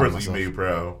know I'm one proud of person you myself. made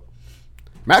proud.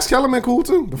 Max Kellerman cool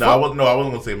too. The No, fuck? I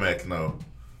wasn't gonna say Max. No,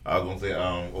 I was gonna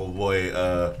say old boy,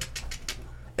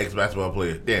 ex basketball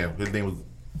player. Damn, his name was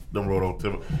Dumb Roto.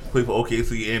 Played for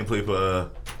OKC and played for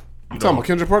You talking about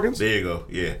Kendrick Perkins? There you go.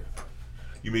 Yeah,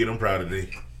 you made him proud today.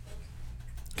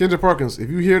 Kendrick Perkins, if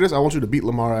you hear this, I want you to beat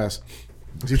Lamar ass.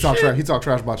 He talk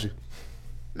trash about you.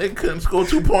 They couldn't score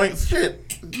 2 points. Shit,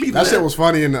 beat That shit was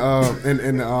funny in I think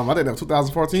that was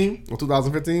 2014 or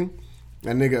 2015.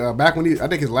 That nigga back when I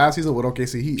think his last season with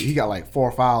OKC, he got like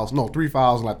 3 fouls in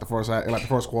like the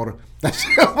first quarter. That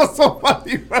shit was so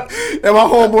funny, bro. And my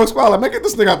homeboy squad like, man, get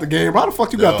this nigga out the game. How the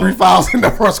fuck you got 3 fouls in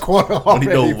the first quarter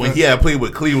already? When he had played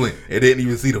with Cleveland and didn't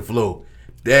even see the flow.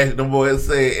 That them boys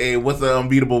say, hey, what's the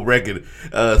unbeatable record?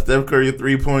 Steph Curry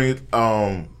 3 points.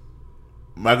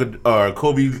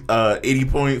 Kobe 80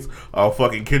 points.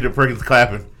 Fucking Kendrick Perkins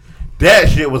clapping. That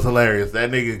shit was hilarious.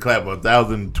 That nigga clapped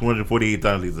 1,248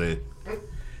 times. He said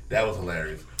that was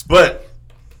hilarious. But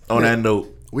on that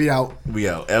note, We out.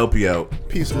 LP out.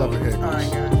 Peace, love, and hate. All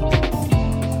right, guys.